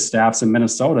previous staffs in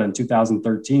Minnesota in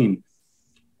 2013.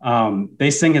 They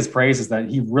sing his praises that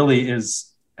he really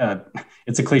is,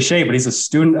 it's a cliche, but he's a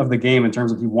student of the game in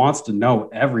terms of he wants to know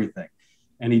everything.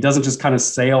 And he doesn't just kind of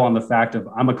sail on the fact of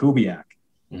I'm a Kubiak.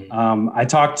 Mm-hmm. I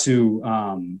talked to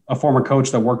a former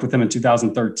coach that worked with him in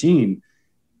 2013,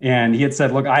 and he had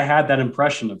said, look, I had that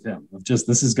impression of him of just,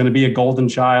 this is going to be a golden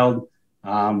child,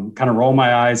 kind of roll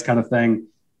my eyes kind of thing.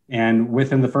 And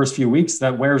within the first few weeks,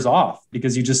 that wears off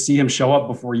because you just see him show up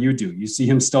before you do. You see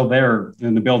him still there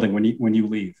in the building when you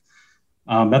leave.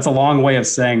 That's a long way of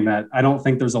saying that I don't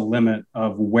think there's a limit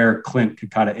of where Clint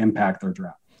could kind of impact their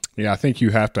draft. Yeah, I think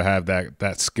you have to have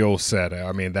that skill set.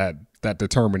 I mean, that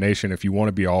determination if you want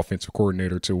to be an offensive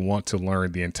coordinator to want to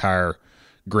learn the entire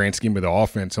grand scheme of the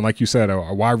offense. And like you said,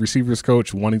 a wide receivers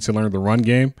coach wanting to learn the run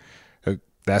game,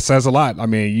 that says a lot. I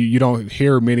mean, you don't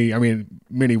hear many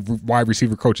wide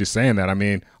receiver coaches saying that. I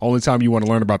mean, only time you want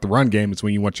to learn about the run game is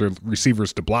when you want your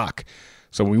receivers to block.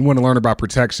 So when you want to learn about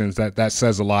protections, that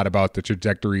says a lot about the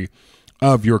trajectory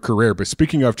of your career. But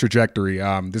speaking of trajectory,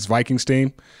 this Vikings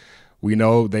team, we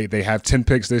know they have 10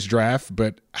 picks this draft,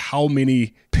 but how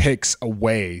many picks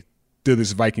away do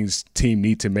this Vikings team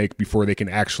need to make before they can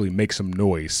actually make some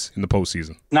noise in the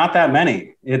postseason? Not that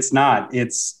many. It's not.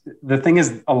 It's the thing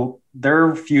is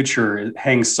their future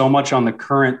hangs so much on the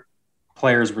current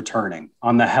players returning,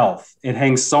 on the health. It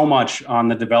hangs so much on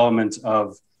the development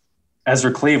of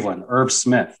Ezra Cleveland, Irv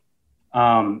Smith.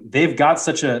 They've got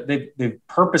they've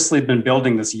purposely been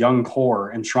building this young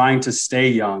core and trying to stay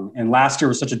young. And last year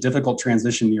was such a difficult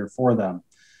transition year for them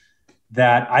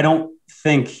that I don't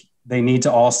think they need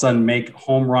to all of a sudden make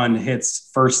home run hits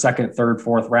first, second, third,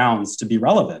 fourth rounds to be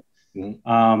relevant.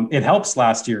 Mm-hmm. It helps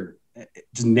last year,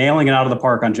 just nailing it out of the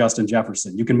park on Justin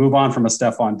Jefferson. You can move on from a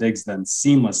Stephon Diggs then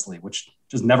seamlessly, which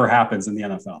just never happens in the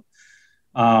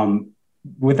NFL.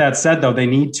 With that said, though, they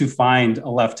need to find a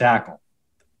left tackle.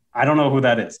 I don't know who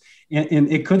that is.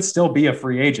 And it could still be a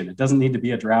free agent. It doesn't need to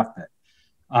be a draft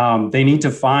pick. They need to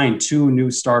find 2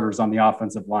 new starters on the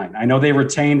offensive line. I know they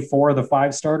retained 4 of the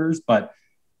 5 starters, but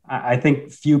I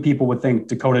think few people would think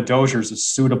Dakota Dozier is a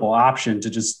suitable option to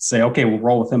just say, okay, we'll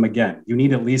roll with him again. You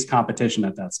need at least competition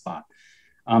at that spot.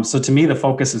 So to me, the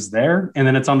focus is there, and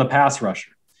then it's on the pass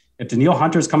rusher. If Danielle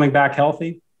Hunter's coming back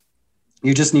healthy,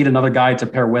 you just need another guy to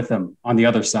pair with him on the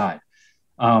other side.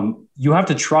 You have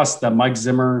to trust that Mike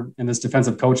Zimmer and this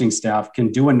defensive coaching staff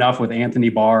can do enough with Anthony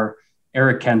Barr,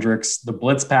 Eric Kendricks, the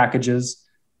blitz packages,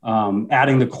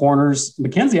 adding the corners.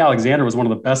 Mackenzie Alexander was one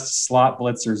of the best slot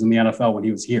blitzers in the NFL when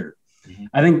he was here. Mm-hmm.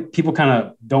 I think people kind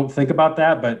of don't think about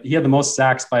that, but he had the most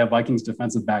sacks by a Vikings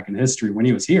defensive back in history when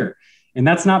he was here. And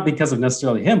that's not because of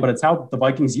necessarily him, but it's how the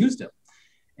Vikings used him.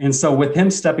 And so with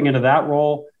him stepping into that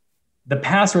role, the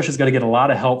pass rush is going to get a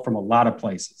lot of help from a lot of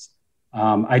places.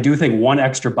 I do think one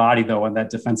extra body, though, on that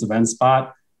defensive end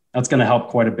spot, that's going to help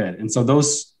quite a bit. And so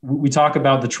we talk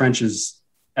about the trenches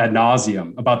ad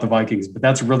nauseum about the Vikings, but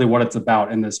that's really what it's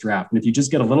about in this draft. And if you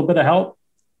just get a little bit of help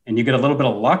and you get a little bit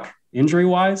of luck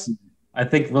injury-wise, I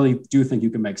really do think you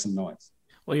can make some noise.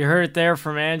 Well, you heard it there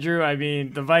from Andrew. I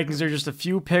mean, the Vikings are just a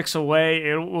few picks away.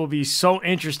 It will be so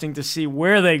interesting to see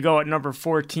where they go at number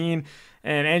 14.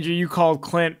 And Andrew, you called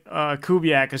Clint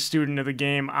Kubiak a student of the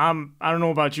game. I don't know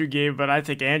about you, Gabe, but I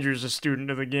think Andrew's a student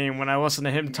of the game when I listen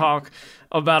to him talk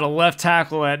about a left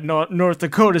tackle at North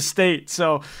Dakota State.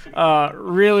 So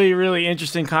really, really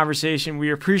interesting conversation.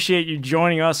 We appreciate you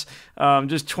joining us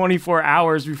just 24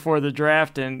 hours before the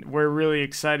draft, and we're really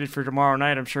excited for tomorrow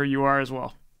night. I'm sure you are as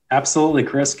well. Absolutely,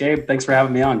 Chris, Gabe, thanks for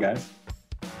having me on, guys.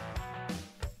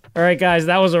 All right, guys,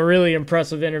 that was a really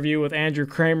impressive interview with Andrew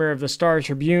Krammer of the Star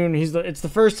Tribune. It's the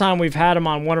first time we've had him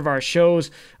on one of our shows,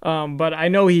 but I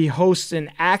know he hosts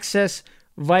an Access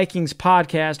Vikings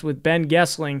podcast with Ben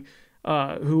Gessling,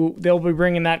 who they'll be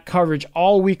bringing that coverage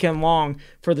all weekend long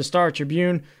for the Star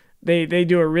Tribune. They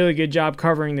do a really good job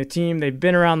covering the team. They've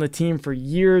been around the team for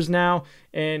years now.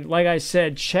 And like I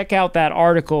said, check out that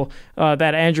article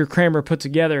that Andrew Krammer put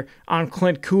together on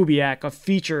Clint Kubiak, a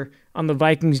feature on the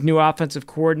Vikings' new offensive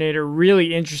coordinator.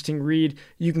 Really interesting read.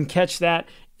 You can catch that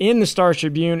in the Star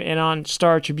Tribune and on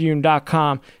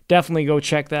startribune.com. Definitely go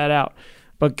check that out.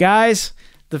 But guys,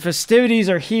 the festivities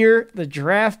are here. The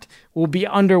draft will be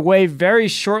underway very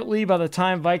shortly by the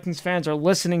time Vikings fans are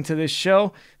listening to this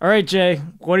show. All right, Jay,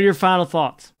 what are your final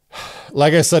thoughts?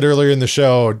 Like I said earlier in the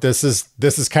show, this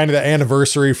is kind of the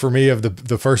anniversary for me of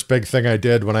the first big thing I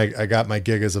did when I got my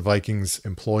gig as a Vikings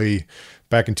employee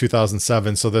back in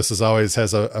 2007. So this always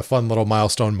has a fun little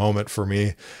milestone moment for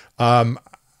me. I'm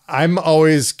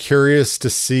always curious to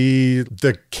see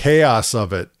the chaos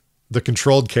of it, the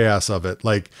controlled chaos of it.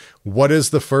 Like, what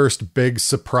is the first big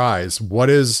surprise?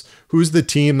 Who's the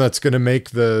team that's going to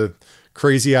make the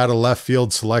crazy out of left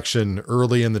field selection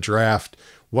early in the draft?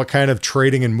 What kind of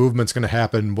trading and movement's going to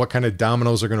happen? What kind of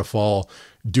dominoes are going to fall?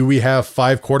 Do we have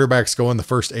 5 quarterbacks go in the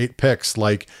first 8 picks?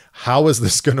 Like, how is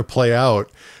this going to play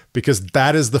out? Because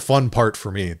that is the fun part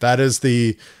for me. It's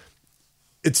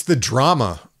the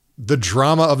drama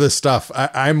of this stuff.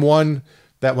 I'm one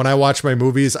that when I watch my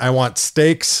movies, I want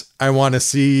stakes. I want to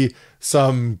see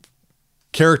some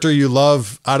character you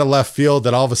love out of left field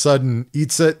that all of a sudden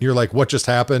eats it. You're like, what just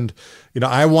happened?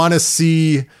 I want to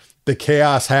see the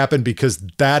chaos happen because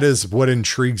that is what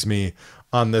intrigues me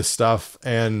on this stuff.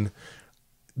 And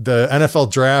the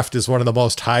NFL draft is one of the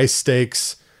most high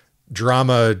stakes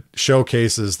drama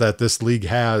showcases that this league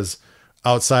has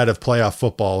outside of playoff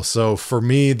football. So for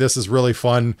me, this is really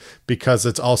fun because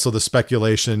it's also the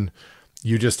speculation.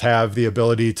 You just have the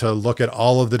ability to look at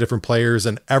all of the different players,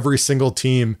 and every single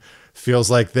team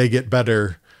feels like they get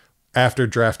better after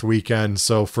draft weekend.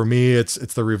 So for me, it's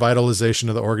the revitalization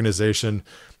of the organization,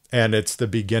 and it's the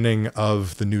beginning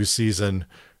of the new season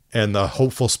and the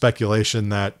hopeful speculation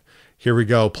that here we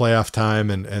go, playoff time,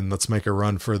 and let's make a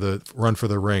run for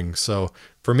the ring. So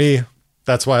for me,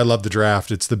 that's why I love the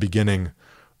draft. It's the beginning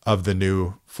of the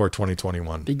new for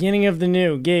 2021. Beginning of the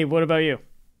new. Gabe, what about you?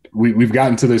 We've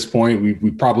gotten to this point.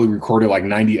 We probably recorded like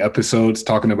 90 episodes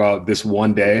talking about this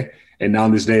one day, and now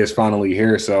this day is finally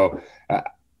here. So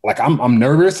I'm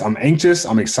nervous, I'm anxious,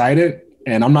 I'm excited,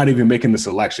 and I'm not even making the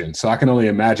selection. So I can only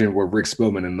imagine where Rick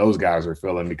Spillman and those guys are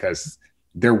feeling because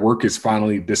their work is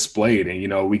finally displayed.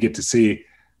 And, we get to see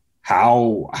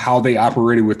how they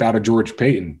operated without a George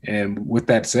Payton. And with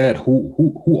that said,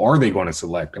 who are they going to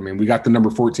select? I mean, we got the number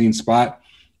 14 spot.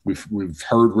 We've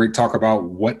heard Rick talk about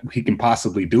what he can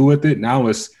possibly do with it. Now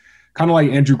it's kind of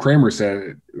like Andrew Krammer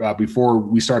said before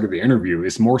we started the interview.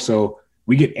 It's more so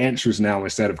we get answers now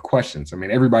instead of questions. I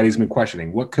mean, everybody's been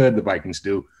questioning, what could the Vikings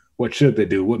do? What should they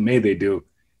do? What may they do?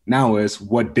 Now is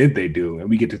what did they do? And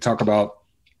we get to talk about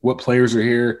what players are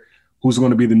here, who's going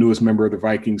to be the newest member of the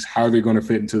Vikings, how are they going to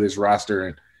fit into this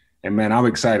roster. And man, I'm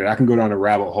excited. I can go down a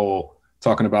rabbit hole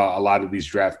talking about a lot of these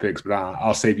draft picks, but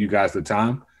I'll save you guys the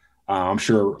time. I'm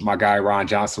sure my guy Ron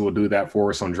Johnson will do that for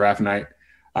us on draft night.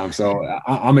 So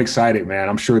I'm excited, man.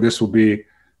 I'm sure this will be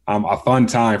a fun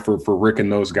time for Rick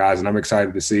and those guys, and I'm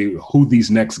excited to see who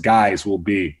these next guys will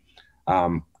be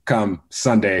come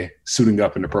Sunday, suiting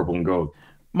up in the purple and gold.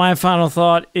 My final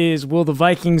thought is, will the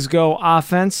Vikings go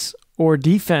offense or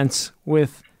defense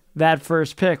with that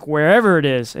first pick, wherever it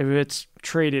is? If it's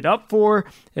traded up for,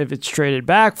 if it's traded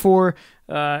back for,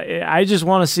 I just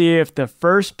want to see if the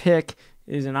first pick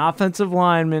is an offensive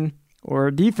lineman or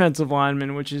a defensive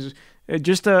lineman, which is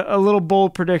just a little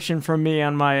bold prediction from me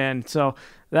on my end. So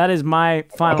that is my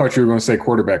final. I thought you were going to say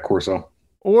quarterback, Corso.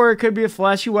 Or it could be a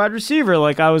flashy wide receiver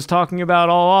like I was talking about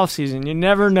all offseason. You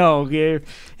never know, Gabe.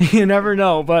 You never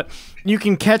know. But you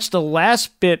can catch the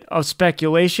last bit of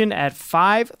speculation at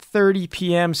 5:30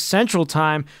 p.m. Central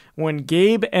Time when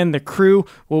Gabe and the crew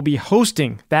will be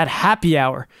hosting that happy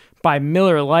hour by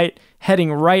Miller Lite,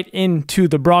 heading right into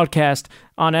the broadcast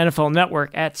on NFL Network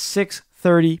at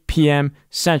 6:30 p.m.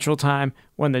 Central Time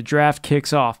when the draft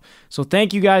kicks off. So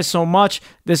thank you guys so much.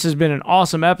 This has been an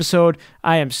awesome episode.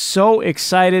 I am so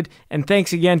excited, and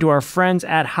thanks again to our friends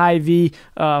at Hy-Vee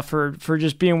for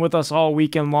just being with us all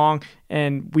weekend long,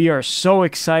 and we are so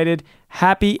excited.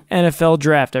 Happy NFL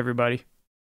Draft, everybody.